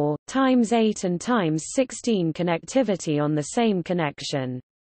 ×4, ×8 and ×16 connectivity on the same connection.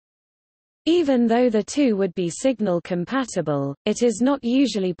 Even though the two would be signal compatible, it is not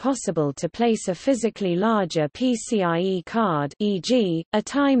usually possible to place a physically larger PCIe card, e.g., a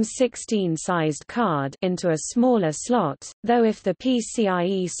 ×16 sized card, into a smaller slot, though if the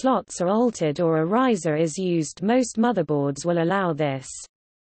PCIe slots are altered or a riser is used, most motherboards will allow this.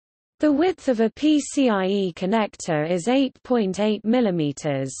 The width of a PCIe connector is 8.8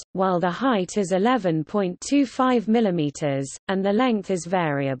 mm, while the height is 11.25 mm, and the length is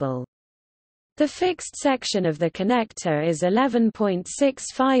variable. The fixed section of the connector is 11.65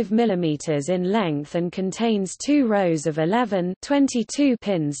 mm in length and contains 2 rows of 22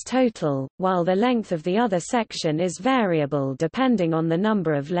 pins total, while the length of the other section is variable depending on the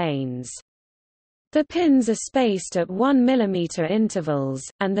number of lanes. The pins are spaced at 1 mm intervals,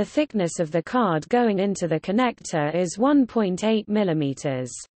 and the thickness of the card going into the connector is 1.8 mm.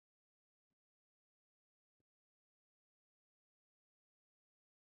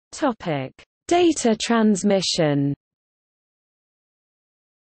 Topic: Data transmission.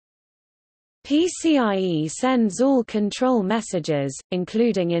 PCIe sends all control messages,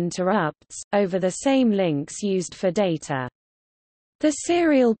 including interrupts, over the same links used for data. The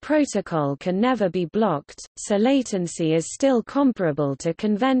serial protocol can never be blocked, so latency is still comparable to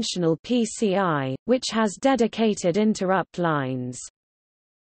conventional PCI, which has dedicated interrupt lines.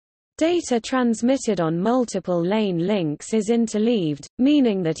 Data transmitted on multiple lane links is interleaved,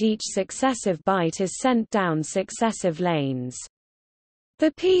 meaning that each successive byte is sent down successive lanes. The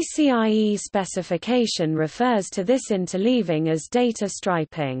PCIe specification refers to this interleaving as data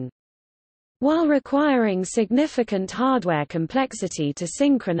striping. While requiring significant hardware complexity to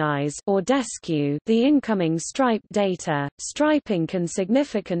synchronize or deskew the incoming striped data, striping can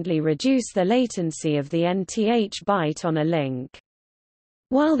significantly reduce the latency of the nth byte on a link.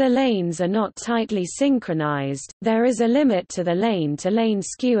 While the lanes are not tightly synchronized, there is a limit to the lane-to-lane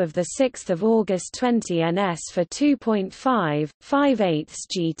skew of 6 August 20 ns for 2.5/5/8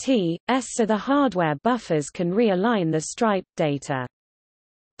 GT, so the hardware buffers can realign the striped data.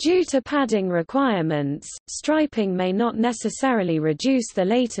 Due to padding requirements, striping may not necessarily reduce the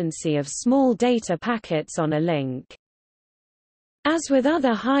latency of small data packets on a link. As with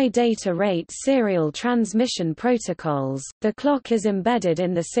other high data rate serial transmission protocols, the clock is embedded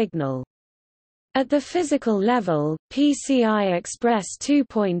in the signal. At the physical level, PCI Express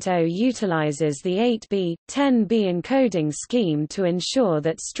 2.0 utilizes the 8B, 10B encoding scheme to ensure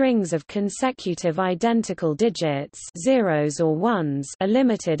that strings of consecutive identical digits, zeros or ones, are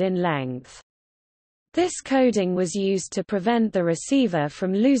limited in length. This coding was used to prevent the receiver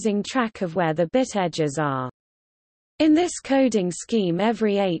from losing track of where the bit edges are. In this coding scheme,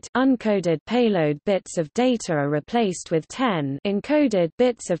 every 8 uncoded payload bits of data are replaced with 10 encoded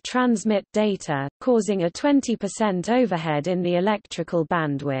bits of transmit data, causing a 20% overhead in the electrical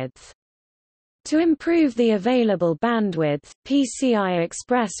bandwidth. To improve the available bandwidth, PCI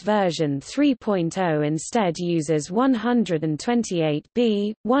Express version 3.0 instead uses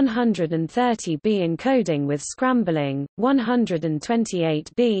 128B, 130B encoding with scrambling.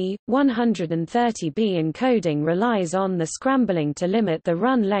 128B, 130B encoding relies on the scrambling to limit the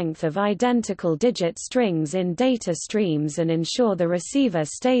run length of identical digit strings in data streams and ensure the receiver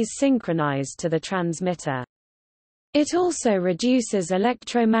stays synchronized to the transmitter. It also reduces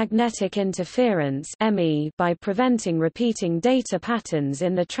electromagnetic interference (ME) by preventing repeating data patterns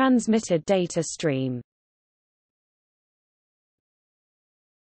in the transmitted data stream.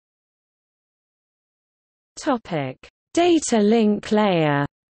 Topic: Data link layer.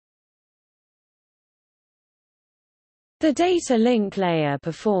 The data link layer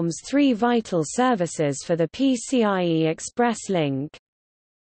performs 3 vital services for the PCIe Express link.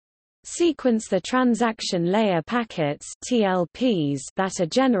 Sequence the transaction layer packets (TLPs) that are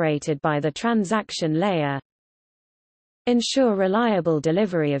generated by the transaction layer. Ensure reliable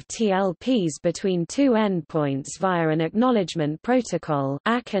delivery of TLPs between 2 endpoints via an acknowledgement protocol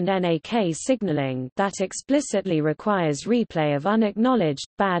 (ACK and NAK signaling) that explicitly requires replay of unacknowledged,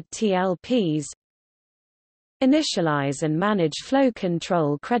 bad TLPs. Initialize and manage flow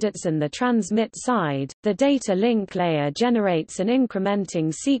control credits. On the transmit side, the data link layer generates an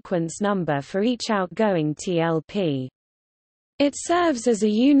incrementing sequence number for each outgoing TLP. It serves as a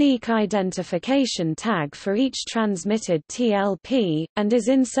unique identification tag for each transmitted TLP, and is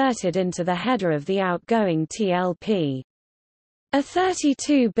inserted into the header of the outgoing TLP. A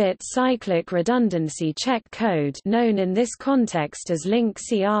 32-bit cyclic redundancy check code, known in this context as link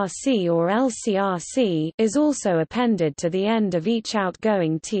CRC or LCRC, is also appended to the end of each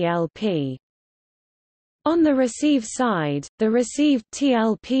outgoing TLP. On the receive side, the received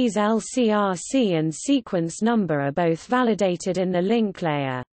TLP's LCRC and sequence number are both validated in the link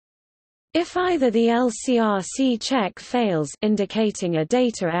layer. If either the LCRC check fails, indicating a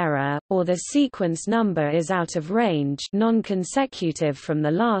data error, or the sequence number is out of range, non-consecutive from the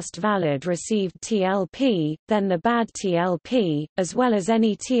last valid received TLP, then the bad TLP, as well as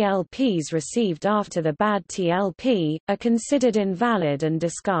any TLPs received after the bad TLP, are considered invalid and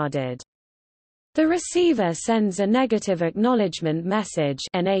discarded. The receiver sends a negative acknowledgement message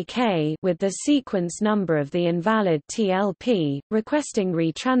 (NAK) with the sequence number of the invalid TLP, requesting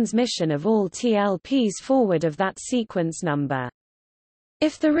retransmission of all TLPs forward of that sequence number.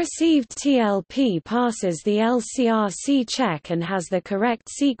 If the received TLP passes the LCRC check and has the correct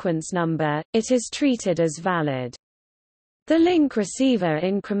sequence number, it is treated as valid. The link receiver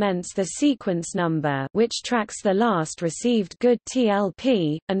increments the sequence number, which tracks the last received good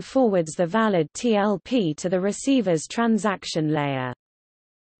TLP, and forwards the valid TLP to the receiver's transaction layer.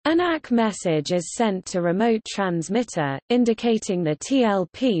 An ACK message is sent to remote transmitter, indicating the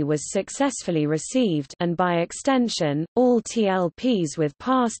TLP was successfully received, and by extension, all TLPs with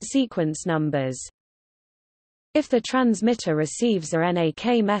passed sequence numbers. If the transmitter receives a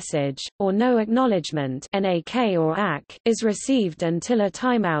NAK message, or no acknowledgement (NAK or ACK) is received until a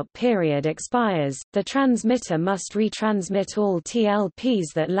timeout period expires, the transmitter must retransmit all TLPs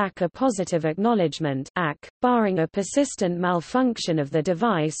that lack a positive acknowledgement (ACK), barring a persistent malfunction of the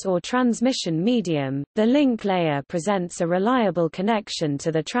device or transmission medium. The link layer presents a reliable connection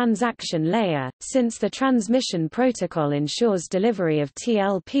to the transaction layer, since the transmission protocol ensures delivery of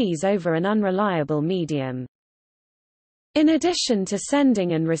TLPs over an unreliable medium. In addition to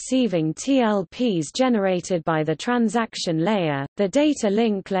sending and receiving TLPs generated by the transaction layer, the data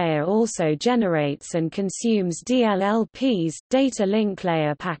link layer also generates and consumes DLLPs, data link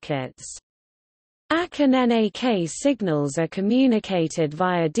layer packets. AC and NAK signals are communicated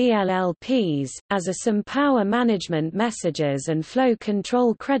via DLLPs, as are some power management messages and flow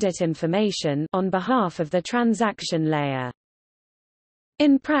control credit information on behalf of the transaction layer.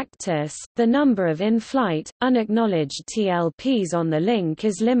 In practice, the number of in-flight, unacknowledged TLPs on the link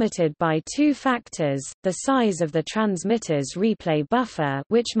is limited by two factors: the size of the transmitter's replay buffer,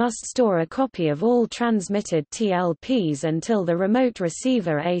 which must store a copy of all transmitted TLPs until the remote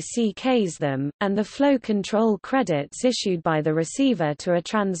receiver ACKs them, and the flow control credits issued by the receiver to a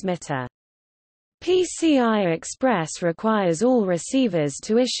transmitter. PCI Express requires all receivers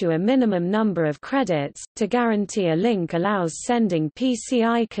to issue a minimum number of credits, to guarantee a link allows sending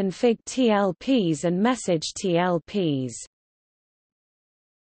PCI config TLPs and message TLPs.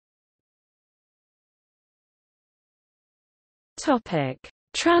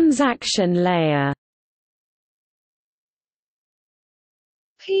 Transaction layer.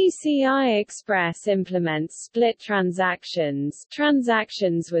 PCI Express implements split transactions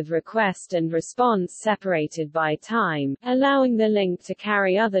with request and response separated by time, allowing the link to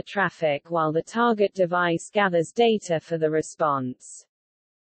carry other traffic while the target device gathers data for the response.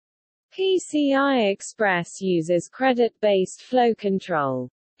 PCI Express uses credit-based flow control.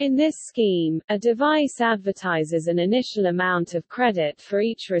 In this scheme, a device advertises an initial amount of credit for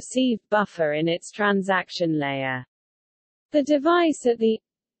each received buffer in its transaction layer. The device at the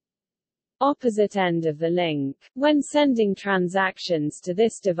opposite end of the link, when sending transactions to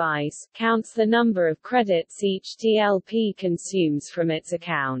this device, counts the number of credits each TLP consumes from its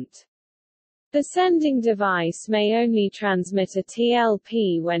account. The sending device may only transmit a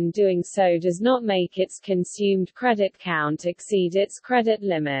TLP when doing so does not make its consumed credit count exceed its credit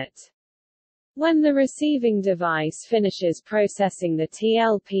limit. When the receiving device finishes processing the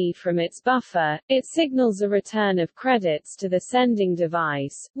TLP from its buffer, it signals a return of credits to the sending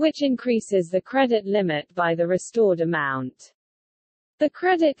device, which increases the credit limit by the restored amount. The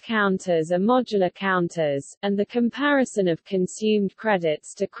credit counters are modular counters, and the comparison of consumed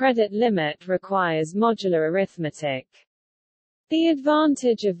credits to credit limit requires modular arithmetic. The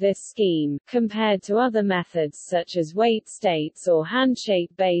advantage of this scheme, compared to other methods such as wait states or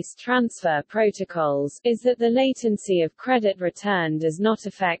handshake-based transfer protocols, is that the latency of credit return does not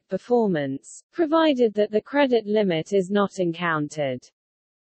affect performance, provided that the credit limit is not encountered.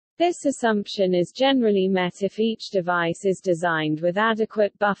 This assumption is generally met if each device is designed with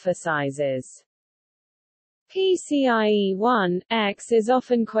adequate buffer sizes. PCIe 1.x is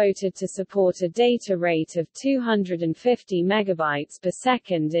often quoted to support a data rate of 250 megabytes per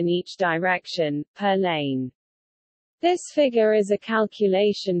second in each direction, per lane. This figure is a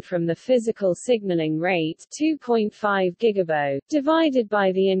calculation from the physical signaling rate 2.5 gigabaud, divided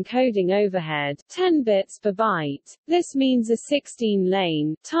by the encoding overhead 10 bits per byte. This means a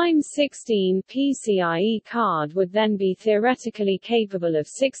 16-lane times 16 PCIe card would then be theoretically capable of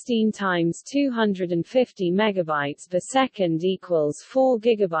 16 times 250 megabytes per second equals 4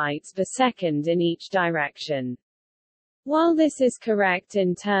 gigabytes per second in each direction. While this is correct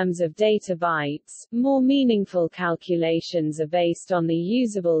in terms of data bytes, more meaningful calculations are based on the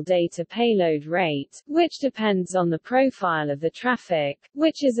usable data payload rate, which depends on the profile of the traffic,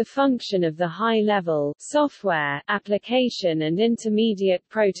 which is a function of the high-level, software, application and intermediate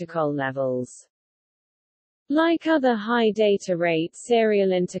protocol levels. Like other high data rate serial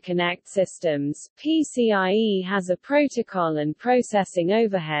interconnect systems, PCIe has a protocol and processing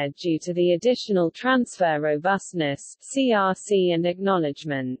overhead due to the additional transfer robustness (CRC) and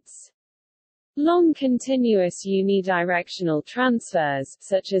acknowledgements. Long continuous unidirectional transfers,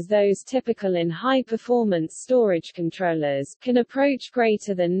 such as those typical in high-performance storage controllers, can approach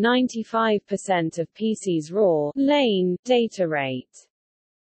greater than 95% of PC's raw lane data rate.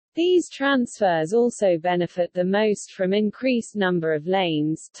 These transfers also benefit the most from increased number of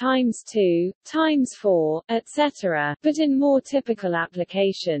lanes times 2, times 4, etc., but in more typical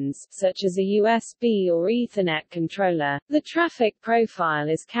applications, such as a USB or Ethernet controller, the traffic profile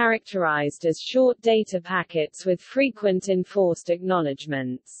is characterized as short data packets with frequent enforced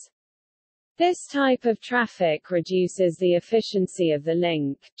acknowledgements. This type of traffic reduces the efficiency of the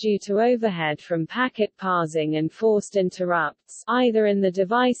link, due to overhead from packet parsing and forced interrupts, either in the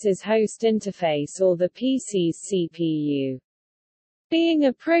device's host interface or the PC's CPU. Being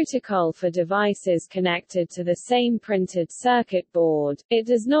a protocol for devices connected to the same printed circuit board, it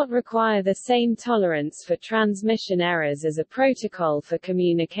does not require the same tolerance for transmission errors as a protocol for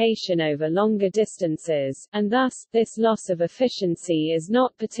communication over longer distances, and thus, this loss of efficiency is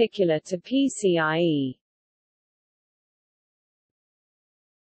not particular to PCIe.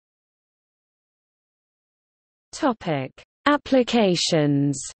 Topic: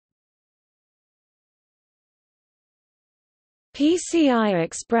 Applications. PCI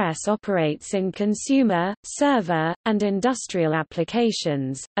Express operates in consumer, server, and industrial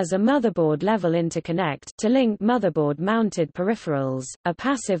applications, as a motherboard-level interconnect to link motherboard-mounted peripherals, a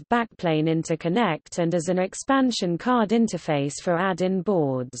passive backplane interconnect, and as an expansion card interface for add-in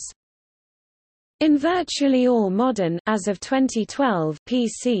boards. In virtually all modern as of 2012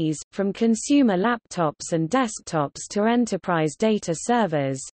 PCs, from consumer laptops and desktops to enterprise data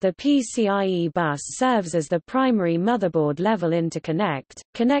servers, the PCIe bus serves as the primary motherboard-level interconnect,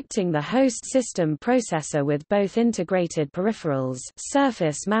 connecting the host system processor with both integrated peripherals,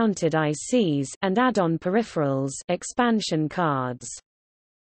 surface-mounted ICs, and add-on peripherals, expansion cards.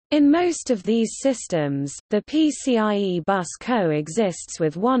 In most of these systems, the PCIe bus coexists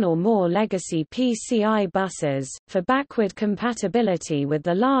with one or more legacy PCI buses, for backward compatibility with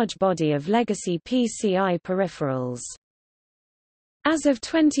the large body of legacy PCI peripherals. As of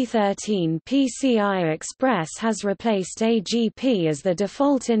 2013, PCI Express has replaced AGP as the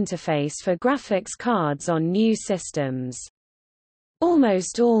default interface for graphics cards on new systems.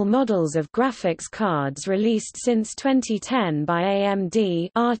 Almost all models of graphics cards released since 2010 by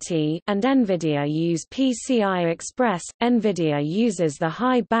AMD and NVIDIA use PCI Express. NVIDIA uses the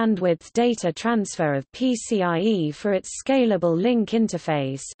high bandwidth data transfer of PCIe for its Scalable Link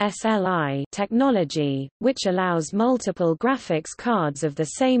Interface (SLI) technology, which allows multiple graphics cards of the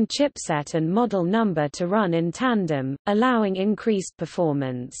same chipset and model number to run in tandem, allowing increased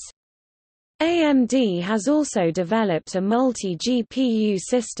performance. AMD has also developed a multi-GPU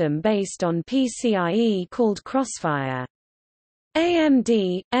system based on PCIe called Crossfire.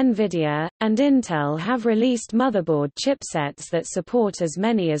 AMD, NVIDIA, and Intel have released motherboard chipsets that support as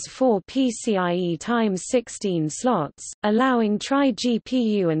many as 4 PCIe x 16 slots, allowing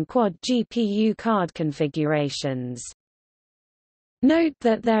tri-GPU and quad-GPU card configurations. Note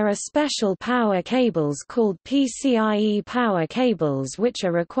that there are special power cables called PCIe power cables which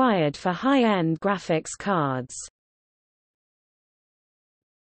are required for high-end graphics cards.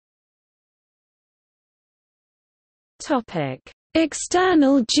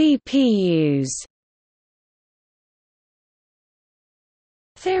 External GPUs.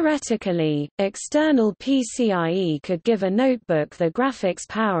 Theoretically, external PCIe could give a notebook the graphics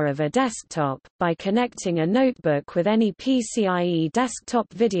power of a desktop, by connecting a notebook with any PCIe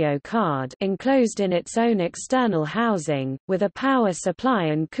desktop video card enclosed in its own external housing, with a power supply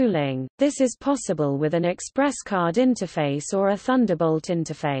and cooling. This is possible with an Express card interface or a Thunderbolt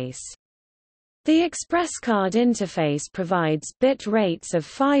interface. The Express card interface provides bit rates of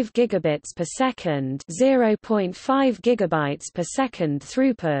 5 gigabits per second, 0.5 gigabytes per second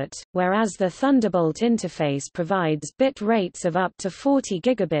throughput, whereas the Thunderbolt interface provides bit rates of up to 40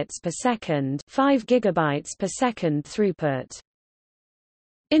 gigabits per second, 5 gigabytes per second throughput.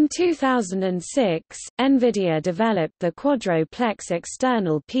 In 2006, NVIDIA developed the Quadro-Plex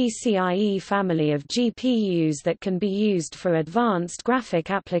external PCIe family of GPUs that can be used for advanced graphic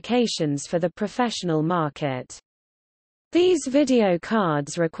applications for the professional market. These video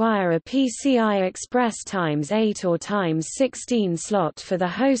cards require a PCI Express x8 or x16 slot for the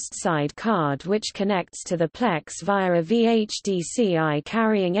host side card, which connects to the Plex via a VHDCI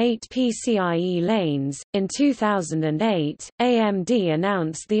carrying 8 PCIe lanes. In 2008, AMD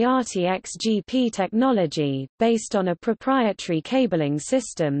announced the RTX-GP technology, based on a proprietary cabling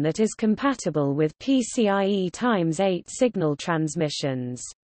system that is compatible with PCIe x8 signal transmissions.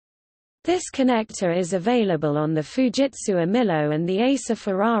 This connector is available on the Fujitsu Amilo and the Acer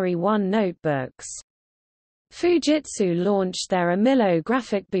Ferrari 1 notebooks. Fujitsu launched their Amilo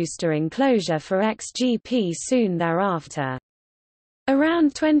graphic booster enclosure for XGP soon thereafter.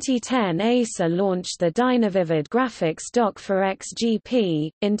 Around 2010, Acer launched the Dynavivid graphics dock for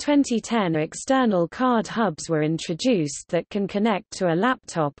XGP. In 2010, external card hubs were introduced that can connect to a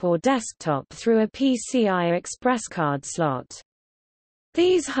laptop or desktop through a PCI Express card slot.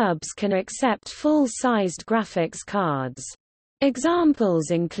 These hubs can accept full-sized graphics cards.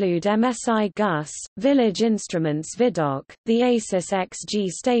 Examples include MSI GUS, Village Instruments Vidoc, the Asus XG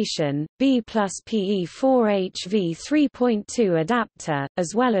Station, B+PE4HV 3.2 adapter,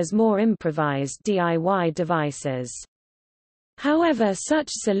 as well as more improvised DIY devices. However, such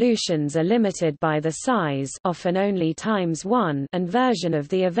solutions are limited by the size, often only ×1, and version of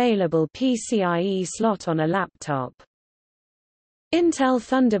the available PCIe slot on a laptop. Intel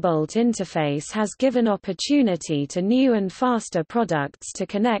Thunderbolt interface has given opportunity to new and faster products to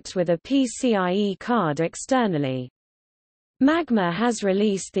connect with a PCIe card externally. Magma has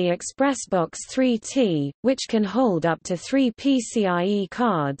released the ExpressBox 3T, which can hold up to 3 PCIe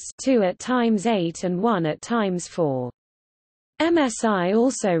cards, 2 at ×8 and 1 at ×4. MSI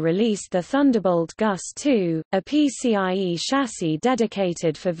also released the Thunderbolt GUS 2, a PCIe chassis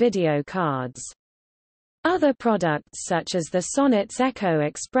dedicated for video cards. Other products such as the Sonnet's Echo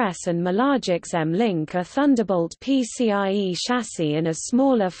Express and Melagic's M-Link are Thunderbolt PCIe chassis in a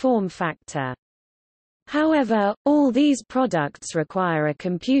smaller form factor. However, all these products require a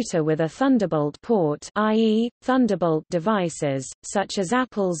computer with a Thunderbolt port, i.e., Thunderbolt devices, such as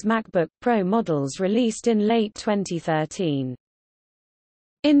Apple's MacBook Pro models released in late 2013.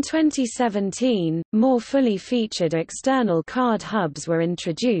 In 2017, more fully featured external card hubs were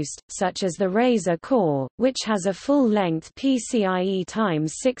introduced, such as the Razer Core, which has a full-length PCIe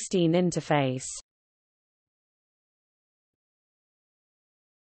x16 interface.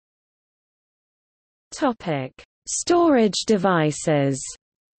 Topic: Storage devices.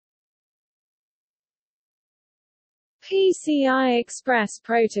 PCI Express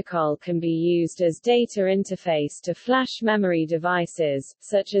protocol can be used as data interface to flash memory devices,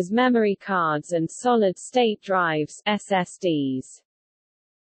 such as memory cards and solid-state drives (SSDs).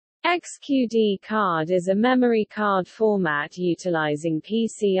 XQD card is a memory card format utilizing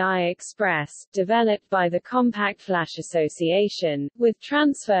PCI Express, developed by the Compact Flash Association, with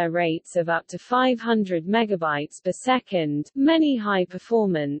transfer rates of up to 500 megabytes per second. Many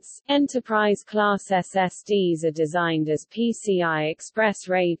high-performance, enterprise-class SSDs are designed as PCI Express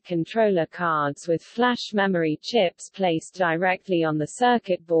RAID controller cards with flash memory chips placed directly on the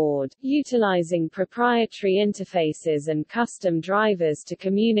circuit board, utilizing proprietary interfaces and custom drivers to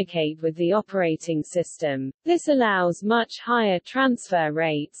communicate with the operating system. This allows much higher transfer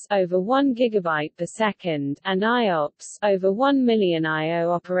rates, over 1 GB per second, and IOPS, over 1 million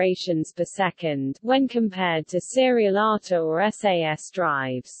I/O operations per second, when compared to serial ATA or SAS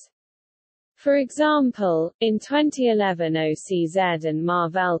drives. For example, in 2011 OCZ and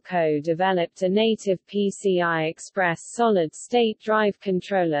Marvell co-developed a native PCI Express solid-state drive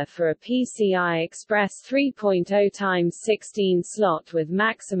controller for a PCI Express 3.0x16 slot with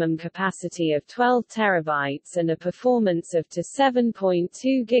maximum capacity of 12 terabytes and a performance of to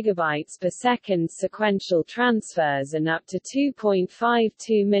 7.2 gigabytes per second sequential transfers and up to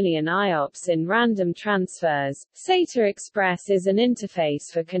 2.52 million IOPS in random transfers. SATA Express is an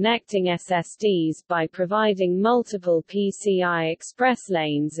interface for connecting SSDs by providing multiple PCI Express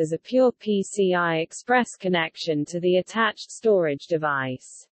lanes as a pure PCI Express connection to the attached storage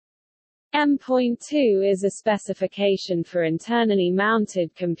device. M.2 is a specification for internally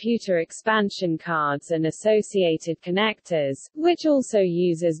mounted computer expansion cards and associated connectors, which also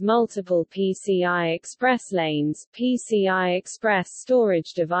uses multiple PCI Express lanes. PCI Express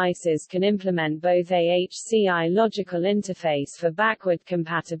storage devices can implement both a HCI logical interface for backward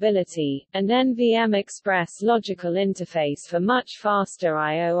compatibility, and NVM Express logical interface for much faster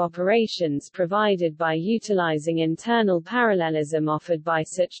I/O operations provided by utilizing internal parallelism offered by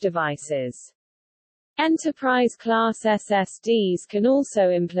such devices. Enterprise-class SSDs can also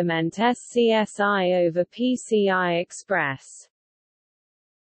implement SCSI over PCI Express.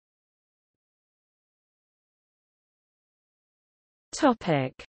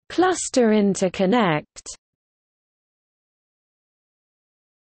 Topic: Cluster interconnect.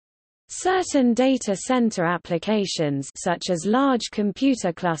 Certain data center applications such as large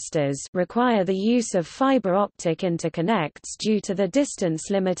computer clusters require the use of fiber optic interconnects due to the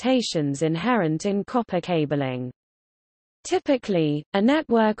distance limitations inherent in copper cabling. Typically, a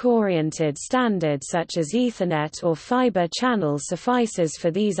network-oriented standard such as Ethernet or fiber channel suffices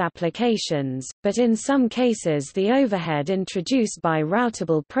for these applications, but in some cases the overhead introduced by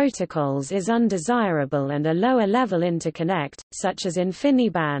routable protocols is undesirable and a lower-level interconnect, such as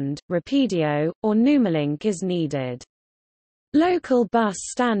InfiniBand, Rapidio, or NumaLink is needed. Local bus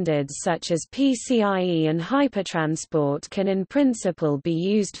standards such as PCIe and Hypertransport can in principle be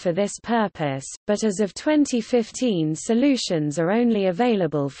used for this purpose, but as of 2015 solutions are only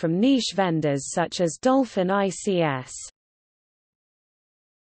available from niche vendors such as Dolphin ICS.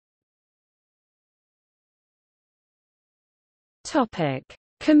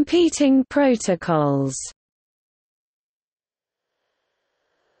 Competing protocols.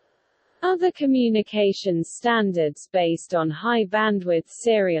 Other communications standards based on high-bandwidth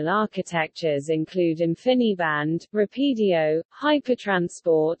serial architectures include InfiniBand, Rapidio,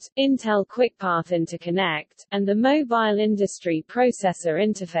 Hypertransport, Intel QuickPath Interconnect, and the Mobile Industry Processor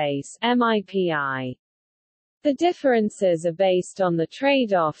Interface (MIPI). The differences are based on the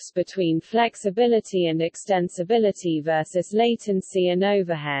trade-offs between flexibility and extensibility versus latency and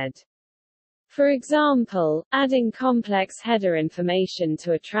overhead. For example, adding complex header information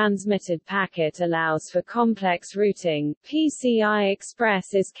to a transmitted packet allows for complex routing. PCI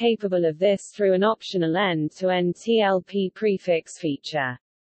Express is capable of this through an optional end-to-end TLP prefix feature.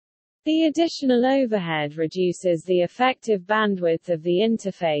 The additional overhead reduces the effective bandwidth of the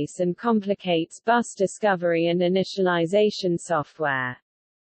interface and complicates bus discovery and initialization software.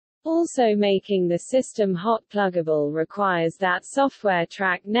 Also, making the system hot pluggable requires that software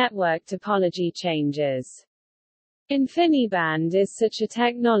track network topology changes. InfiniBand is such a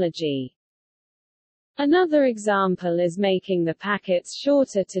technology. Another example is making the packets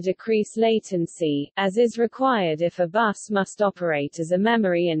shorter to decrease latency, as is required if a bus must operate as a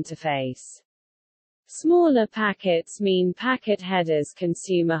memory interface. Smaller packets mean packet headers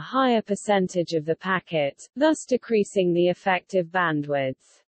consume a higher percentage of the packet, thus decreasing the effective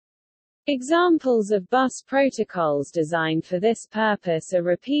bandwidth. Examples of bus protocols designed for this purpose are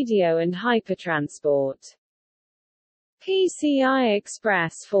Rapidio and Hypertransport. PCI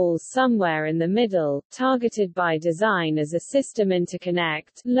Express falls somewhere in the middle, targeted by design as a system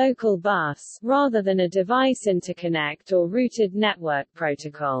interconnect, local bus, rather than a device interconnect or routed network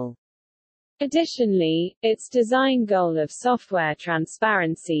protocol. Additionally, its design goal of software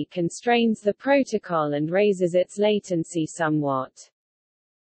transparency constrains the protocol and raises its latency somewhat.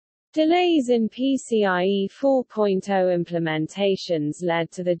 Delays in PCIe 4.0 implementations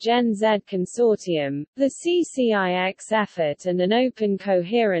led to the Gen Z Consortium, the CCIX effort and an Open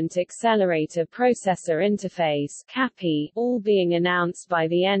Coherent Accelerator Processor Interface (CAPI), all being announced by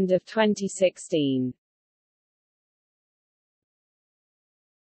the end of 2016.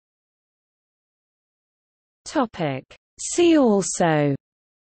 See also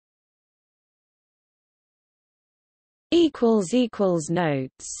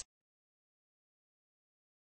Notes